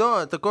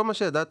 לא, אתה כל מה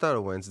שידעת על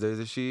וונסדיי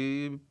זה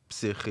שהיא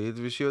פסיכית,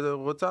 ושהיא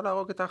רוצה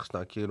להרוג את אח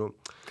שלה, כאילו,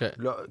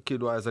 לא,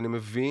 כאילו, אז אני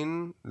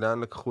מבין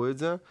לאן לקחו את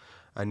זה,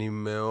 אני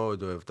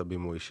מאוד אוהב את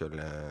הבימוי של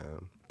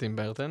טים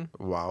ברטון?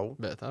 וואו.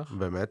 בטח.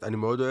 באמת. אני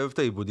מאוד אוהב את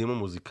העיבודים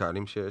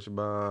המוזיקליים שיש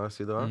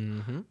בסדרה.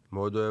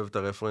 מאוד אוהב את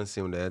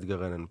הרפרנסים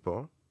לאדגר אלן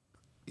פה.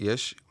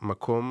 יש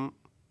מקום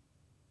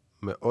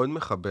מאוד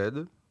מכבד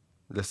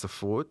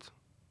לספרות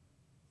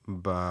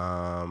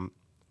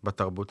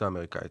בתרבות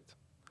האמריקאית.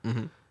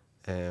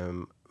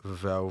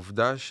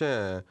 והעובדה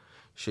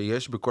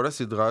שיש בכל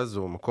הסדרה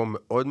הזו מקום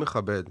מאוד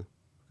מכבד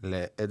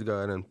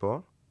לאדגר אלן פה,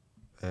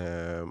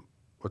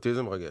 אותי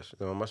זה מרגש.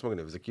 זה ממש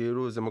מגניב. זה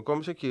כאילו, זה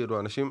מקום שכאילו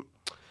אנשים...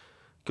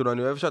 כאילו,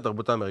 אני אוהב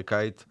שהתרבות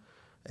האמריקאית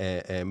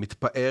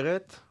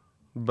מתפארת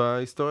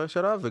בהיסטוריה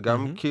שלה,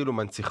 וגם כאילו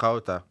מנציחה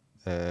אותה,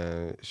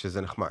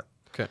 שזה נחמד.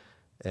 כן.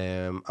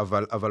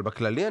 אבל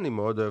בכללי אני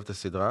מאוד אוהב את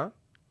הסדרה.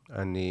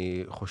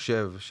 אני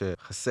חושב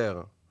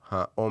שחסר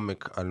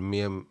העומק על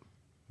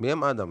מי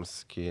הם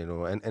אדמס,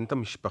 כאילו, אין את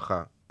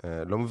המשפחה,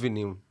 לא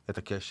מבינים את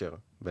הקשר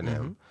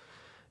ביניהם.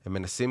 הם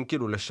מנסים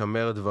כאילו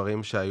לשמר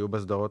דברים שהיו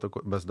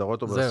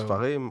בסדרות או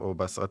בספרים או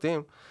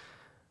בסרטים,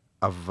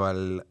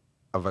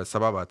 אבל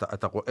סבבה,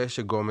 אתה רואה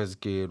שגומז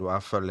כאילו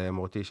עף על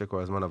מורטישה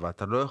כל הזמן, אבל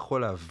אתה לא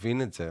יכול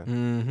להבין את זה.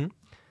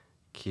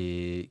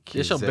 כי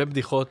יש הרבה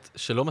בדיחות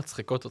שלא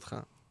מצחיקות אותך,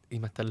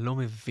 אם אתה לא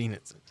מבין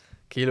את זה.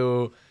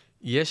 כאילו,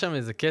 יש שם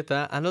איזה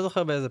קטע, אני לא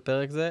זוכר באיזה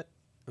פרק זה,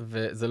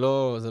 וזה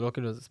לא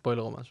כאילו איזה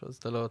ספוילר או משהו, אז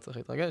אתה לא צריך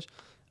להתרגש,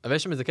 אבל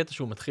יש שם איזה קטע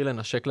שהוא מתחיל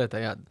לנשק לה את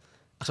היד.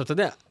 עכשיו, אתה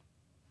יודע,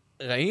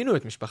 ראינו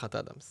את משפחת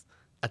אדמס.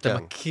 אתה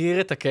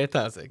מכיר את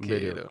הקטע הזה,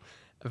 כאילו.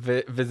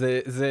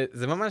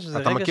 וזה ממש, זה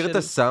רגע של... אתה מכיר את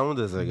הסאונד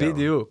הזה גם.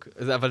 בדיוק.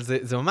 אבל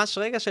זה ממש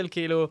רגע של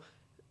כאילו,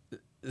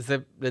 זה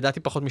לדעתי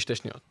פחות משתי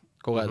שניות,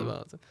 קורה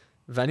הדבר הזה.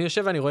 ואני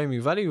יושב ואני רואה עם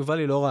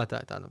יובלי לא ראתה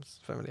את אדמס,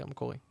 פמילי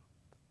המקורי.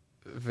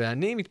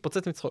 ואני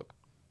מתפוצץ מצחוק.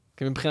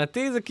 כי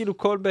מבחינתי זה כאילו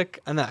קולבק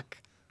ענק.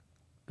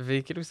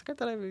 והיא כאילו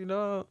מסתכלת עליי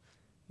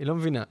והיא לא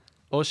מבינה.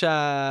 או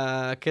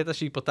שהקטע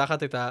שהיא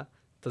פותחת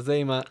את הזה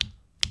עם ה...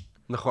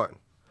 נכון.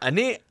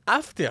 אני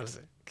עפתי על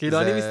זה.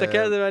 כאילו אני מסתכל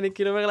על זה ואני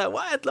כאילו אומר לה,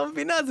 וואי, את לא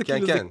מבינה, זה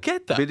כאילו זה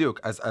קטע. בדיוק.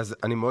 אז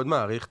אני מאוד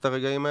מעריך את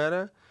הרגעים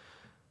האלה,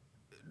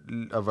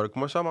 אבל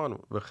כמו שאמרנו,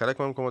 בחלק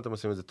מהמקומות הם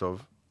עושים את זה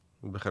טוב,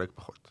 ובחלק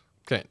פחות.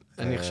 כן.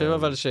 אני חושב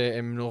אבל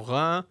שהם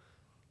נורא,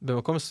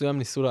 במקום מסוים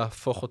ניסו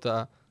להפוך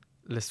אותה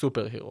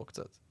לסופר הירו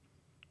קצת.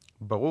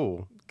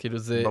 ברור. כאילו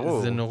זה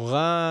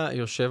נורא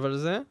יושב על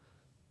זה,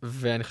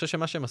 ואני חושב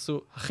שמה שהם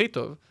עשו הכי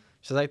טוב,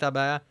 שזו הייתה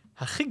הבעיה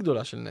הכי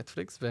גדולה של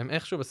נטפליקס, והם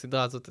איכשהו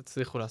בסדרה הזאת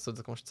הצליחו לעשות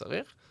זה כמו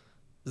שצריך,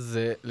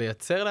 זה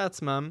לייצר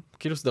לעצמם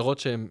כאילו סדרות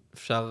שהם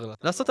אפשר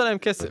לעשות עליהם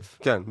כסף.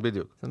 כן,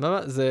 בדיוק.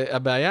 זה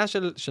הבעיה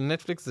של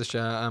נטפליקס זה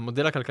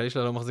שהמודל הכלכלי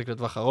שלה לא מחזיק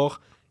לטווח ארוך,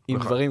 עם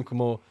דברים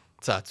כמו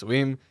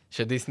צעצועים,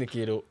 שדיסני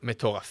כאילו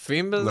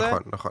מטורפים בזה.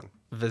 נכון, נכון.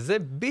 וזה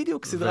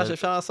בדיוק סדרה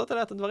שאפשר לעשות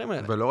עליה את הדברים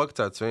האלה. ולא רק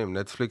צעצועים,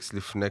 נטפליקס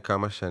לפני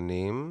כמה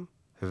שנים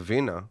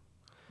הבינה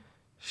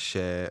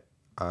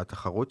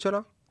שהתחרות שלה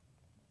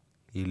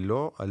היא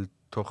לא על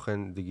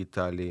תוכן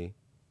דיגיטלי,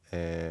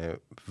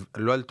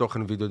 לא על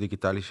תוכן וידאו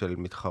דיגיטלי של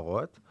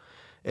מתחרות,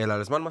 אלא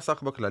על זמן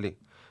מסך בכללי.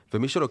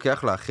 ומי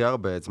שלוקח לה הכי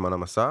הרבה את זמן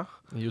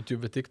המסך...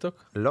 יוטיוב וטיקטוק?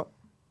 לא.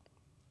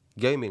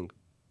 גיימינג.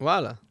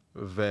 וואלה.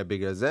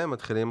 ובגלל זה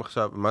מתחילים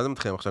עכשיו, מה זה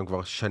מתחילים עכשיו?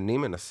 כבר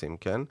שנים מנסים,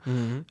 כן?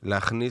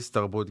 להכניס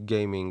תרבות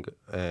גיימינג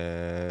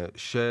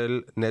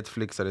של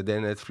נטפליקס, על ידי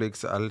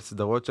נטפליקס, על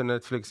סדרות של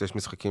נטפליקס, יש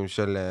משחקים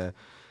של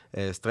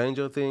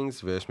Stranger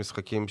Things, ויש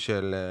משחקים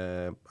של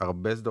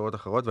הרבה סדרות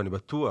אחרות, ואני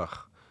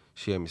בטוח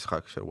שיהיה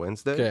משחק של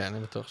Wednesday. כן, אני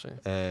בטוח שיהיה.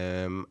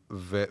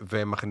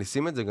 והם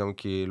מכניסים את זה גם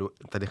כאילו,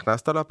 אתה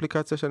נכנסת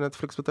לאפליקציה של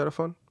נטפליקס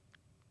בטלפון?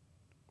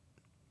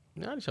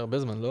 נראה לי שהרבה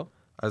זמן, לא?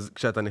 אז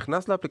כשאתה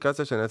נכנס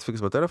לאפליקציה של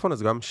נטפליקס בטלפון,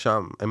 אז גם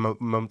שם,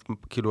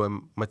 כאילו הם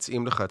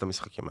מציעים לך את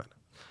המשחקים האלה.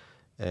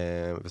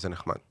 וזה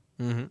נחמד.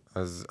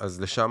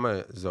 אז לשם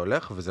זה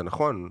הולך, וזה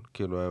נכון,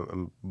 כאילו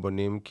הם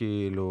בונים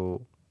כאילו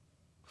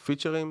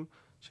פיצ'רים,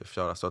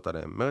 שאפשר לעשות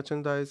עליהם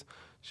מרצ'נדייז,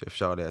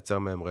 שאפשר לייצר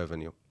מהם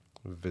revenue.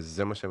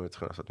 וזה מה שהם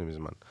צריכים לעשות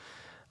מזמן.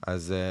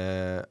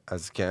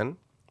 אז כן,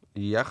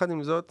 יחד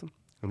עם זאת,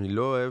 אני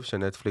לא אוהב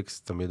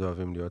שנטפליקס תמיד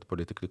אוהבים להיות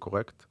פוליטיקלי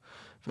קורקט,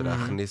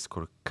 ולהכניס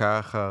כל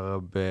כך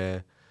הרבה,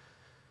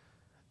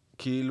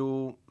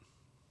 כאילו,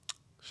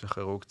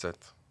 שחררו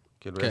קצת.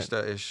 כאילו,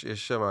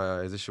 יש שם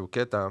איזשהו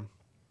קטע,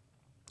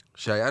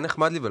 שהיה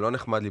נחמד לי ולא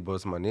נחמד לי בו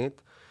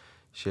זמנית,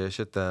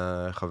 שיש את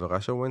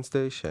החברה של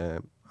Wednesday,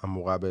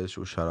 שאמורה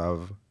באיזשהו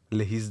שלב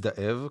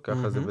להזדאב,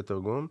 ככה זה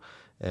בתרגום,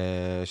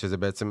 שזה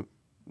בעצם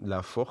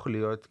להפוך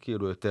להיות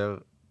כאילו יותר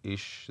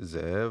איש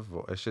זאב,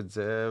 או אשת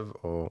זאב,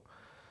 או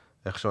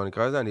איך שלא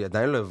נקרא לזה, אני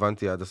עדיין לא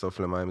הבנתי עד הסוף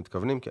למה הם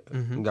מתכוונים, כי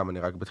גם אני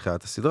רק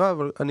בתחילת הסדרה,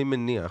 אבל אני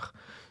מניח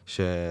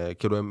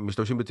שכאילו הם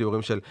משתמשים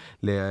בתיאורים של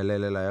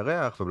לילה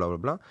הירח ובלה בלה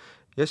בלה.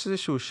 יש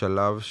איזשהו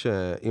שלב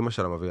שאימא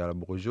שלה מביאה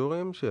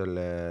לבורז'ורים של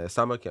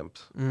סאמר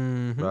קמפס,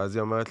 ואז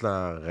היא אומרת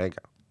לה,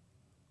 רגע,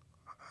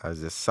 אז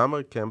זה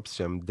סאמר קמפס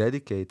שהם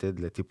דדיקייטד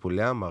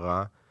לטיפולי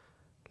המרה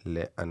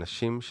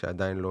לאנשים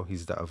שעדיין לא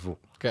הזדאבו.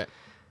 כן.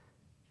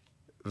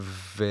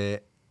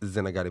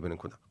 וזה נגע לי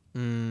בנקודה.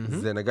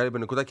 זה נגע לי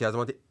בנקודה, כי אז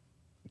אמרתי,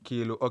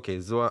 כאילו,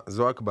 אוקיי,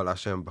 זו הקבלה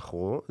שהם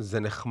בחרו, זה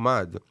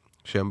נחמד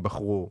שהם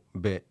בחרו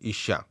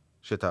באישה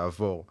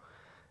שתעבור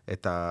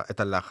את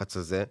הלחץ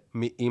הזה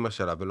מאמא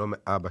שלה ולא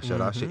מאבא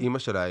שלה, שאמא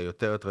שלה היא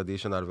יותר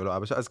טרדישנל ולא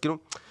אבא שלה, אז כאילו,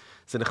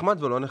 זה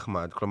נחמד ולא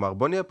נחמד. כלומר,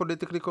 בוא נהיה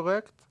פוליטיקלי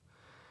קורקט,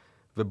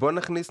 ובוא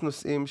נכניס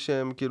נושאים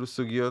שהם כאילו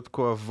סוגיות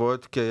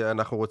כואבות, כי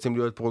אנחנו רוצים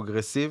להיות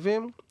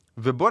פרוגרסיביים,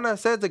 ובוא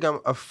נעשה את זה גם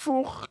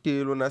הפוך,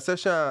 כאילו נעשה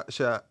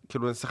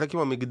כאילו נשחק עם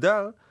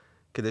המגדר,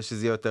 כדי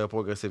שזה יהיה יותר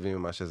פרוגרסיבי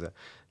ממה שזה.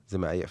 זה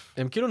מעייף.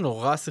 הם כאילו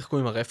נורא שיחקו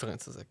עם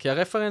הרפרנס הזה, כי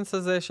הרפרנס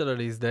הזה של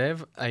להזדהב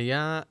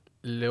היה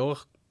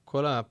לאורך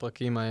כל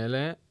הפרקים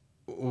האלה,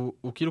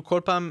 הוא כאילו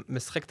כל פעם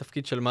משחק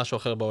תפקיד של משהו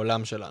אחר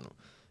בעולם שלנו.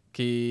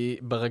 כי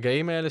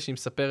ברגעים האלה שהיא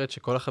מספרת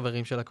שכל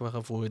החברים שלה כבר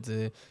עברו את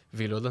זה,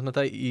 והיא לא יודעת מתי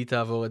היא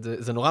תעבור את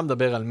זה, זה נורא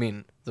מדבר על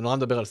מין, זה נורא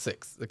מדבר על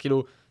סקס. זה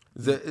כאילו...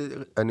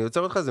 אני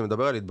יוצר אותך, זה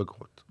מדבר על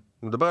התבגרות.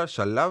 זה מדבר על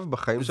שלב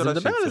בחיים שלה שהיא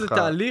צריכה... זה מדבר על איזה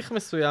תהליך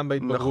מסוים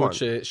בהתבגרות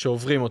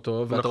שעוברים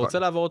אותו, ואתה רוצה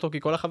לעבור אותו כי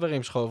כל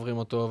החברים שלך עוברים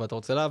אותו, ואתה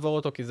רוצה לעבור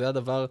אותו כי זה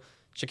הדבר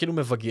שכאילו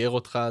מבגר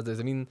אותך,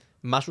 זה מין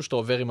משהו שאתה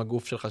עובר עם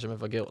הגוף שלך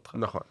שמבגר אותך.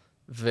 נכון.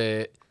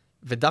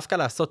 ודווקא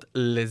לעשות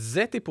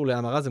לזה טיפולי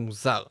המרה זה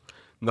מוזר.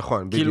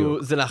 נכון, בדיוק.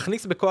 כאילו, זה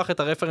להכניס בכוח את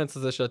הרפרנס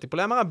הזה של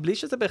הטיפולי המרה, בלי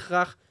שזה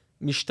בהכרח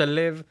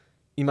משתלב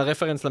עם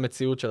הרפרנס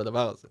למציאות של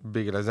הדבר הזה.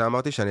 בגלל זה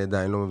אמרתי שאני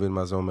עדיין לא מבין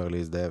מה זה אומר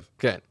להזדהב.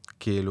 כן.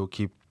 כאילו,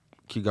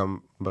 כי גם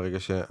ברגע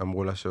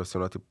שאמרו לה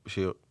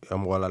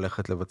שאמרו לה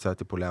ללכת לבצע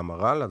טיפולי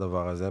המרה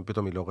לדבר הזה,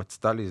 פתאום היא לא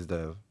רצתה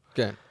להזדהב.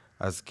 כן.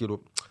 אז כאילו,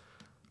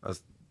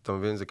 אז אתה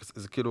מבין,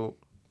 זה כאילו,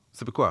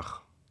 זה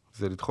בכוח.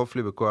 זה לדחוף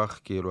לי בכוח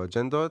כאילו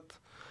אג'נדות,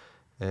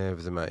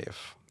 וזה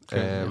מעייף.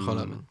 כן, יכול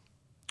להאמין.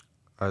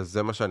 אז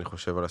זה מה שאני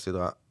חושב על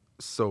הסדרה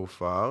so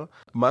far.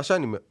 מה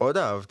שאני מאוד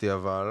אהבתי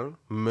אבל,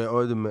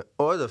 מאוד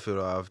מאוד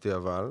אפילו אהבתי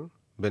אבל,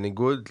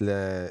 בניגוד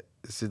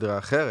לסדרה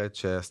אחרת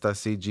שעשתה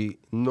CG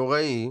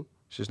נוראי,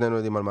 ששנינו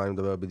יודעים על מה אני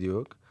מדבר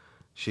בדיוק,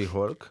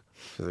 שי-הולק,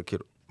 שזה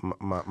כאילו,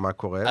 מה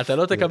קורה? אתה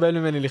לא תקבל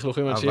ממני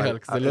לכלוכים על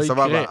שי-הולק, זה לא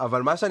יקרה.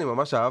 אבל מה שאני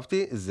ממש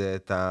אהבתי זה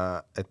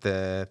את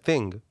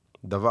thing,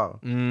 דבר.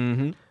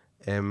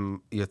 הם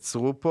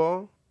יצרו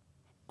פה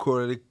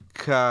כל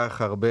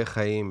כך הרבה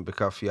חיים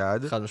בכף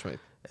יד. חד משמעית.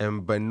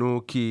 הם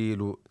בנו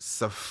כאילו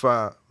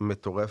שפה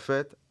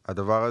מטורפת.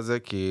 הדבר הזה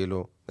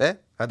כאילו,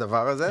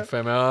 הדבר הזה.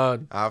 יפה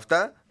מאוד. אהבת?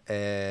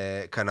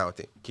 קנה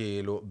אותי.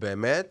 כאילו,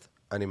 באמת,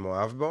 אני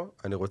מאוהב בו.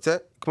 אני רוצה,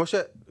 כמו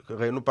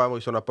שראינו פעם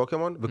ראשונה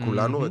פוקימון,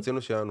 וכולנו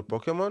רצינו שיהיה לנו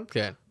פוקימון,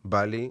 כן.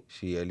 בא לי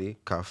שיהיה לי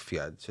כף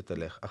יד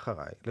שתלך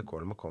אחריי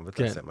לכל מקום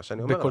ותעשה מה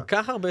שאני אומר לה. בכל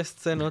כך הרבה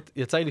סצנות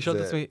יצא לי לשאול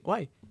את עצמי,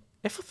 וואי,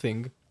 איפה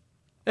thing?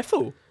 איפה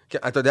הוא? כן,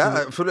 אתה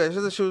יודע, אפילו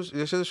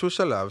יש איזשהו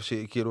שלב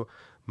שכאילו,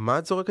 מה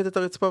את זורקת את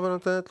הרצפה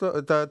ונותנת לו,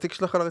 את התיק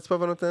שלך על הרצפה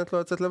ונותנת לו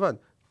לצאת לבד?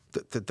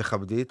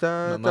 תכבדי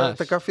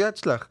את הכף יד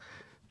שלך.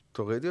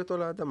 תורידי אותו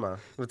לאדמה,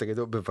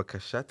 ותגידו,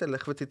 בבקשה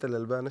תלך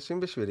ותתעלל באנשים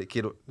בשבילי.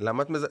 כאילו,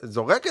 למה את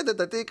זורקת את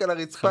התיק על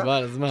הרצפה?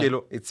 חבל, הזמן.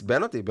 כאילו,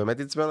 עצבן אותי, באמת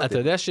עצבן אותי. אתה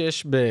יודע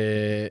שיש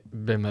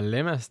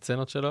במלא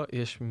מהסצנות שלו,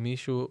 יש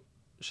מישהו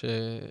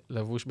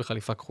שלבוש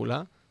בחליפה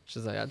כחולה,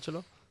 שזה היד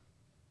שלו?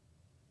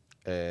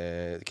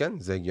 כן,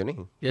 זה הגיוני.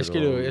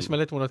 יש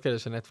מלא תמונות כאלה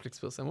שנטפליקס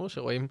פרסמו,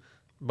 שרואים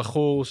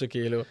בחור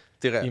שכאילו,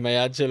 עם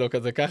היד שלו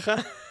כזה ככה.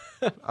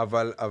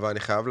 אבל אני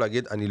חייב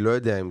להגיד, אני לא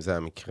יודע אם זה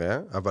המקרה,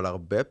 אבל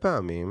הרבה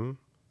פעמים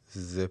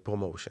זה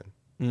פרומושן.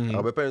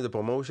 הרבה פעמים זה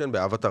פרומושן,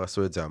 באבטר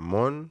עשו את זה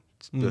המון,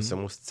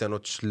 פרסמו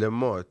סצנות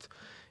שלמות,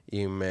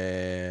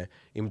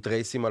 עם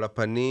טרייסים על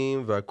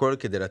הפנים, והכל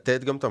כדי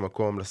לתת גם את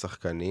המקום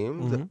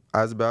לשחקנים,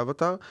 אז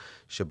באבטר,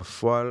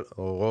 שבפועל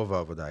רוב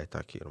העבודה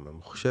הייתה כאילו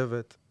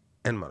ממוחשבת,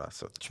 אין מה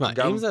לעשות. תשמע,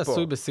 אם זה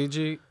עשוי ב-CG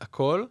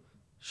הכל,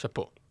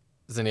 שפו.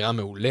 זה נראה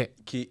מעולה.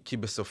 כי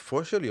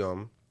בסופו של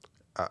יום,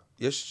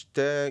 יש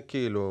שתי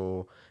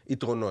כאילו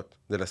יתרונות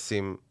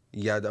לשים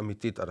יד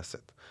אמיתית על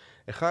הסט.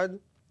 אחד,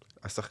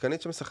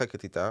 השחקנית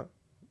שמשחקת איתה,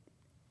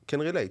 can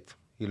relate.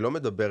 היא לא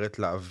מדברת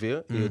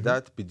לאוויר, היא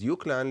יודעת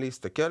בדיוק לאן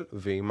להסתכל,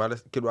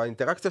 כאילו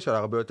האינטראקציה שלה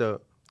הרבה יותר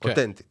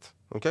אותנטית,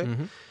 אוקיי?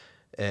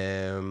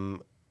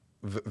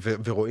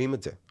 ורואים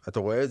את זה. אתה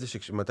רואה את זה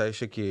מתי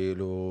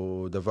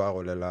שכאילו דבר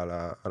עולה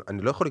לה,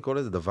 אני לא יכול לקרוא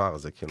לזה דבר,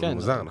 זה כאילו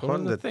מוזר,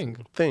 נכון? זה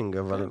thing,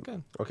 אבל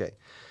אוקיי.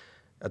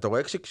 אתה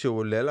רואה כשהוא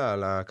עולה לה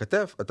על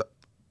הכתף, אתה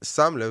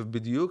שם לב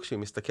בדיוק שהיא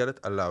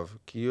מסתכלת עליו,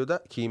 כי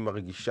היא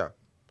מרגישה,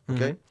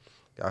 אוקיי?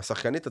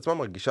 השחקנית עצמה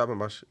מרגישה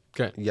ממש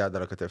יד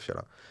על הכתף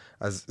שלה.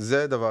 אז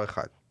זה דבר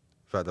אחד.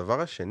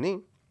 והדבר השני,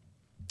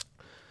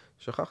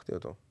 שכחתי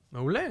אותו.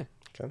 מעולה.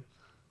 כן.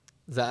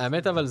 זה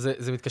האמת, אבל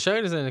זה מתקשר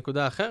לי לזה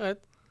נקודה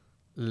אחרת,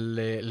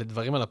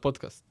 לדברים על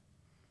הפודקאסט.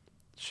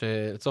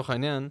 שלצורך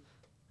העניין,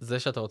 זה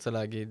שאתה רוצה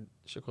להגיד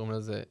שקוראים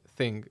לזה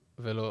thing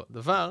ולא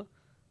דבר,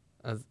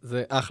 אז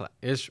זה אחלה.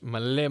 יש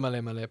מלא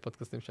מלא מלא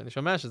פודקאסטים שאני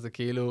שומע, שזה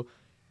כאילו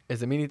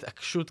איזה מין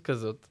התעקשות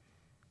כזאת,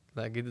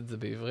 להגיד את זה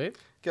בעברית.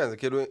 כן, זה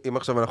כאילו, אם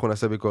עכשיו אנחנו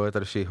נעשה ביקורת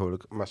על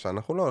שי-הולק, מה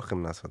שאנחנו לא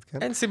הולכים לעשות,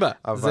 כן? אין סיבה,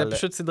 זה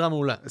פשוט סדרה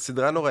מעולה.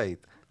 סדרה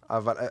נוראית,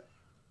 אבל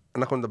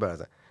אנחנו נדבר על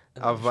זה.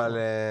 אבל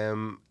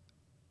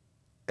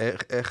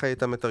איך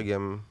היית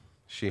מתרגם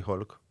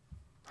שי-הולק?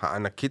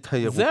 הענקית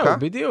הירוקה? זהו,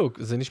 בדיוק,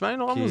 זה נשמע לי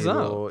נורא מוזר.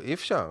 כאילו, אי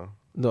אפשר.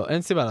 לא,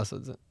 אין סיבה לעשות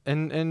את זה.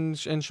 אין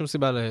שום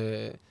סיבה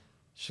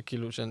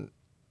שכאילו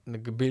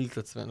שנגביל את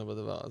עצמנו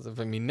בדבר הזה.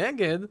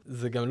 ומנגד,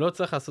 זה גם לא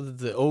צריך לעשות את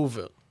זה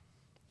over.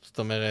 זאת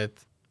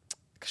אומרת,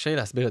 קשה לי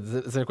להסביר את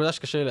זה. זה נקודה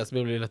שקשה לי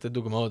להסביר בלי לתת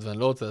דוגמאות, ואני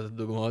לא רוצה לתת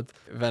דוגמאות,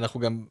 ואנחנו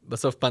גם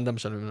בסוף פנדה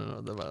משלמים לנו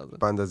הדבר הזה.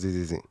 פנדה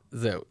זיזיזי.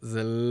 זהו,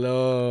 זה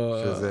לא...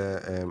 שזה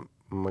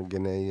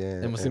מגני...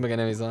 הם עושים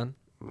מגני מזרן.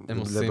 הם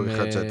עושים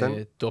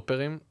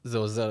טופרים, זה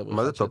עוזר לבריחת שתן.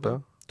 מה זה טופר?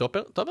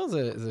 טופר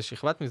זה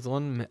שכבת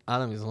מזרון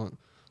מעל המזרון.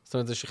 זאת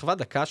אומרת, זה שכבה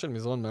דקה של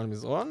מזרון מעל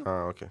מזרון.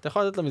 אוקיי. אתה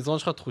יכול לתת למזרון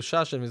שלך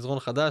תחושה של מזרון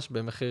חדש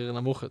במחיר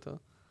נמוך יותר.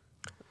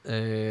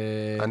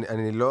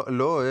 אני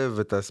לא אוהב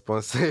את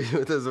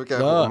הספונסריות הזו, כי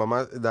אנחנו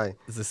ממש... די.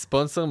 זה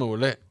ספונסר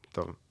מעולה.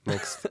 טוב,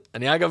 נקסט.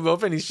 אני אגב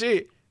באופן אישי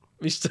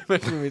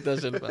משתמש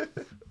במיטה שלך.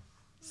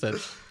 בסדר.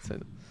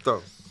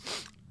 טוב.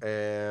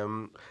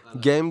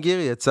 גיימגיר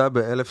יצא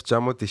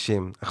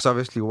ב-1990. עכשיו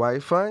יש לי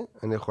וי-פיי,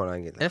 אני יכול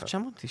להגיד לך.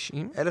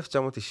 1990?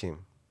 1990.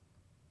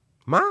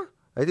 מה?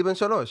 הייתי בן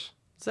 3.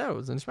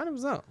 זהו, זה נשמע לי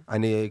מוזר.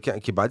 אני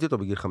קיבלתי אותו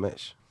בגיל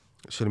 5.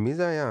 של מי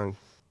זה היה?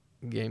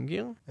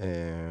 גיימגיר?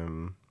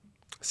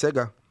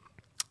 סגה.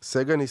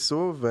 סגה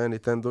ניסו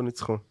וניטנדו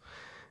ניצחו.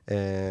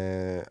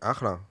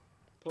 אחלה.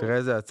 תראה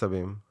איזה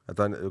עצבים.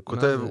 אתה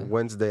כותב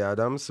Wednesday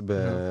Adams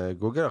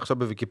בגוגל, עכשיו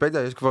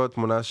בוויקיפדיה יש כבר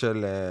תמונה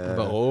של...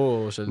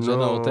 ברור, של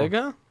ג'נה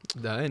אורטגה?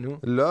 די, נו.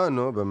 לא,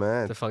 נו,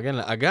 באמת. תפרגן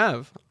לה.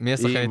 אגב, מי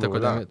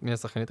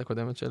השחקנית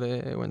הקודמת של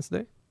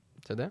Wednesday?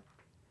 אתה יודע?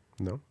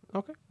 לא.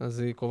 אוקיי, אז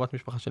היא קרובת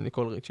משפחה של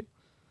ניקול ריצ'י.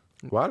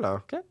 וואלה.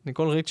 כן,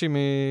 ניקול ריצ'י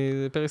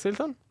מפריס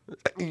הילטון.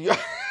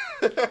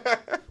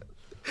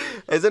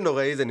 איזה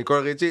נוראי זה, ניקול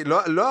ריצ'י,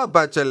 לא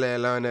הבת של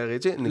ליונל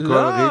ריצ'י,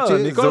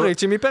 ניקול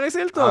ריצ'י מפריס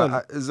הילטון.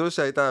 זו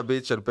שהייתה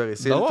הביט של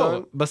פריס הילטון.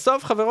 ברור,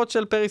 בסוף חברות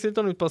של פריס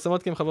הילטון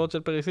מתפרסמות כי הן חברות של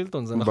פריס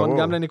הילטון, זה נכון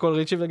גם לניקול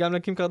ריצ'י וגם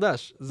לקים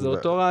קרדש, זה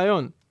אותו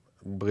רעיון.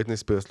 בריטני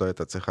ספירס לא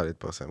הייתה צריכה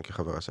להתפרסם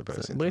כחברה של פריס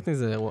הילטון. בריטני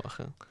זה אירוע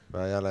אחר.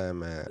 והיה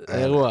להם...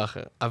 אירוע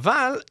אחר.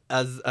 אבל,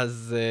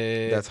 אז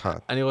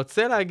אני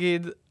רוצה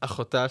להגיד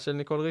אחותה של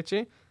ניקול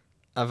ריצ'י,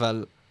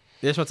 אבל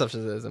יש מצב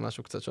שזה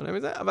משהו קצת שונה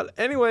מזה, אבל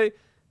anyway,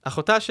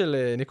 אחותה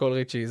של ניקול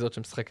ריצ'י היא זאת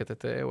שמשחקת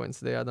את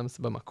Wednesday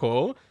Adams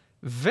במקור,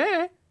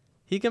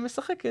 והיא גם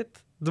משחקת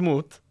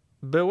דמות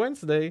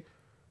ב-Wednesday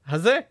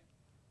הזה.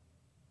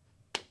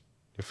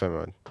 יפה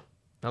מאוד.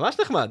 ממש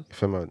נחמד.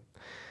 יפה מאוד.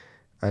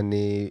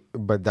 אני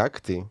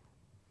בדקתי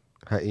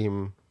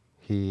האם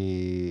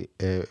היא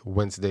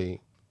Wednesday,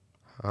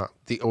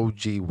 the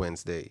OG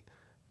Wednesday,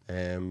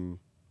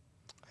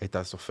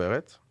 הייתה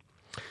סופרת,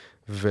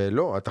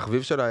 ולא,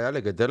 התחביב שלה היה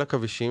לגדל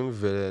עכבישים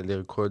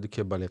ולרקוד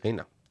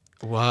כבלרינה.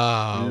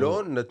 וואו.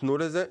 לא נתנו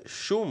לזה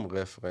שום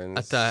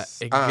רפרנס. אתה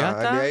הגעת?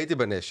 אני הייתי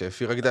בנשף,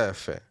 היא רקדה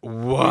יפה.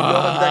 וואו. היא לא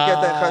רקדה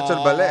קטע אחד של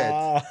בלט.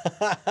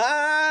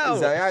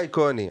 זה היה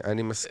איקוני,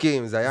 אני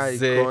מסכים, זה היה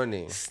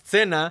איקוני. זה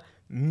סצנה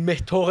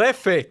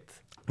מטורפת.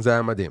 זה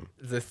היה מדהים.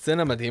 זה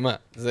סצנה מדהימה.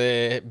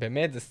 זה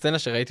באמת, זה סצנה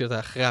שראיתי אותה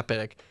אחרי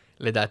הפרק,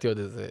 לדעתי עוד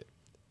איזה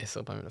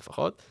 10 פעמים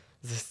לפחות.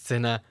 זה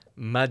סצנה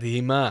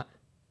מדהימה.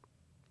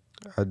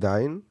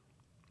 עדיין,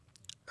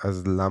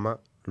 אז למה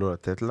לא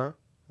לתת לה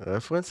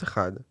רפרנס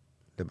אחד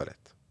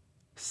לבלט?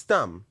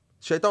 סתם,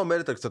 שהייתה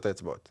עומדת על קצות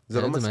האצבעות.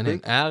 זה לא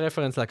מספיק? היה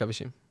רפרנס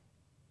לעכבישים.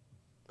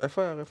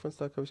 איפה היה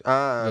רפרנס לעכבישים?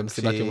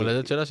 במסיבת יום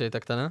הולדת שלה, שהייתה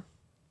קטנה.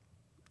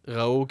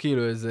 ראו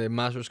כאילו איזה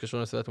משהו שקשור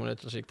למסיבת יום הולדת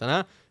שלה שהיא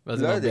קטנה,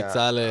 ואז היא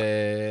מרביצה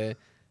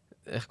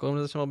איך קוראים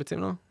לזה שמרביצים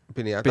לו?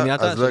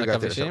 פינייתה של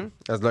עכבישים.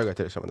 אז לא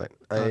הגעתי לשם עדיין.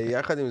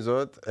 יחד עם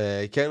זאת,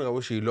 כן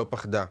ראו שהיא לא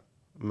פחדה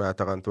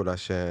מהטרנטולה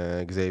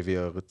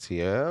שגזייביר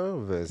צייר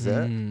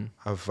וזה,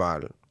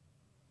 אבל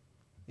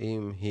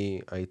אם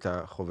היא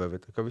הייתה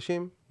חובבת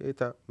עכבישים, היא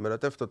הייתה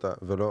מלטפת אותה,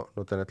 ולא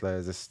נותנת לה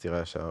איזה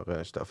סתירה ישר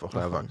שתהפוך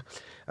לאבק.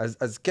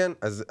 אז כן,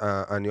 אז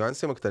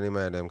הניואנסים הקטנים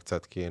האלה הם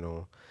קצת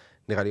כאילו,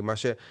 נראה לי מה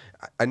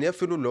אני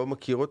אפילו לא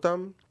מכיר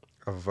אותם,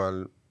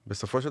 אבל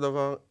בסופו של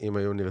דבר, אם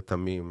היו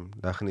נרתמים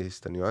להכניס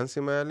את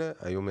הניואנסים האלה,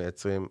 היו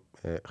מייצרים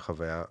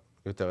חוויה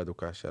יותר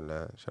אדוקה של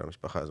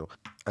המשפחה הזו.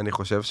 אני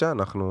חושב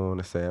שאנחנו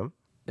נסיים.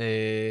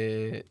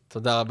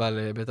 תודה רבה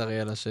לבית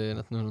אריאלה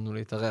שנתנו לנו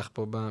להתארח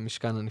פה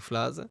במשכן הנפלא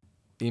הזה.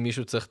 אם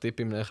מישהו צריך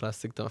טיפים לאיך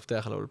להשיג את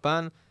המפתח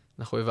לאולפן,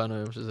 אנחנו הבנו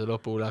היום שזה לא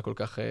פעולה כל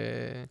כך...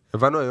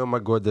 הבנו היום מה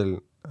גודל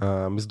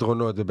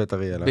המסדרונות בבית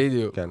אריאלה.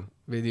 בדיוק, כן.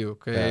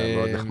 בדיוק.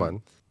 מאוד נחמד.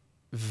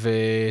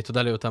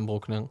 ותודה ליותם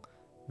ברוקנר,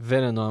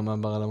 ולנועם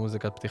אמבר על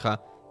המוזיקת פתיחה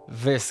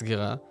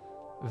וסגירה,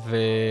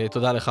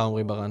 ותודה לך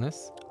עמרי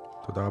ברנס.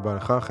 תודה רבה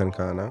לך, חן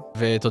כהנא.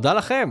 ותודה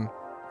לכם.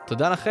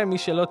 תודה לכם, מי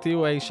שלא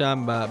תהיו אי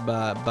שם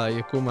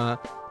ביקום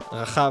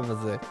הרחב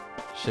הזה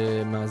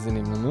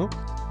שמאזינים לנו.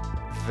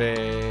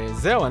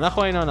 וזהו,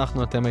 אנחנו היינו,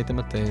 אתם הייתם,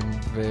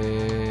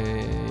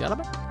 ויאללה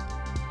ביי.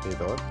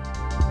 להתראות.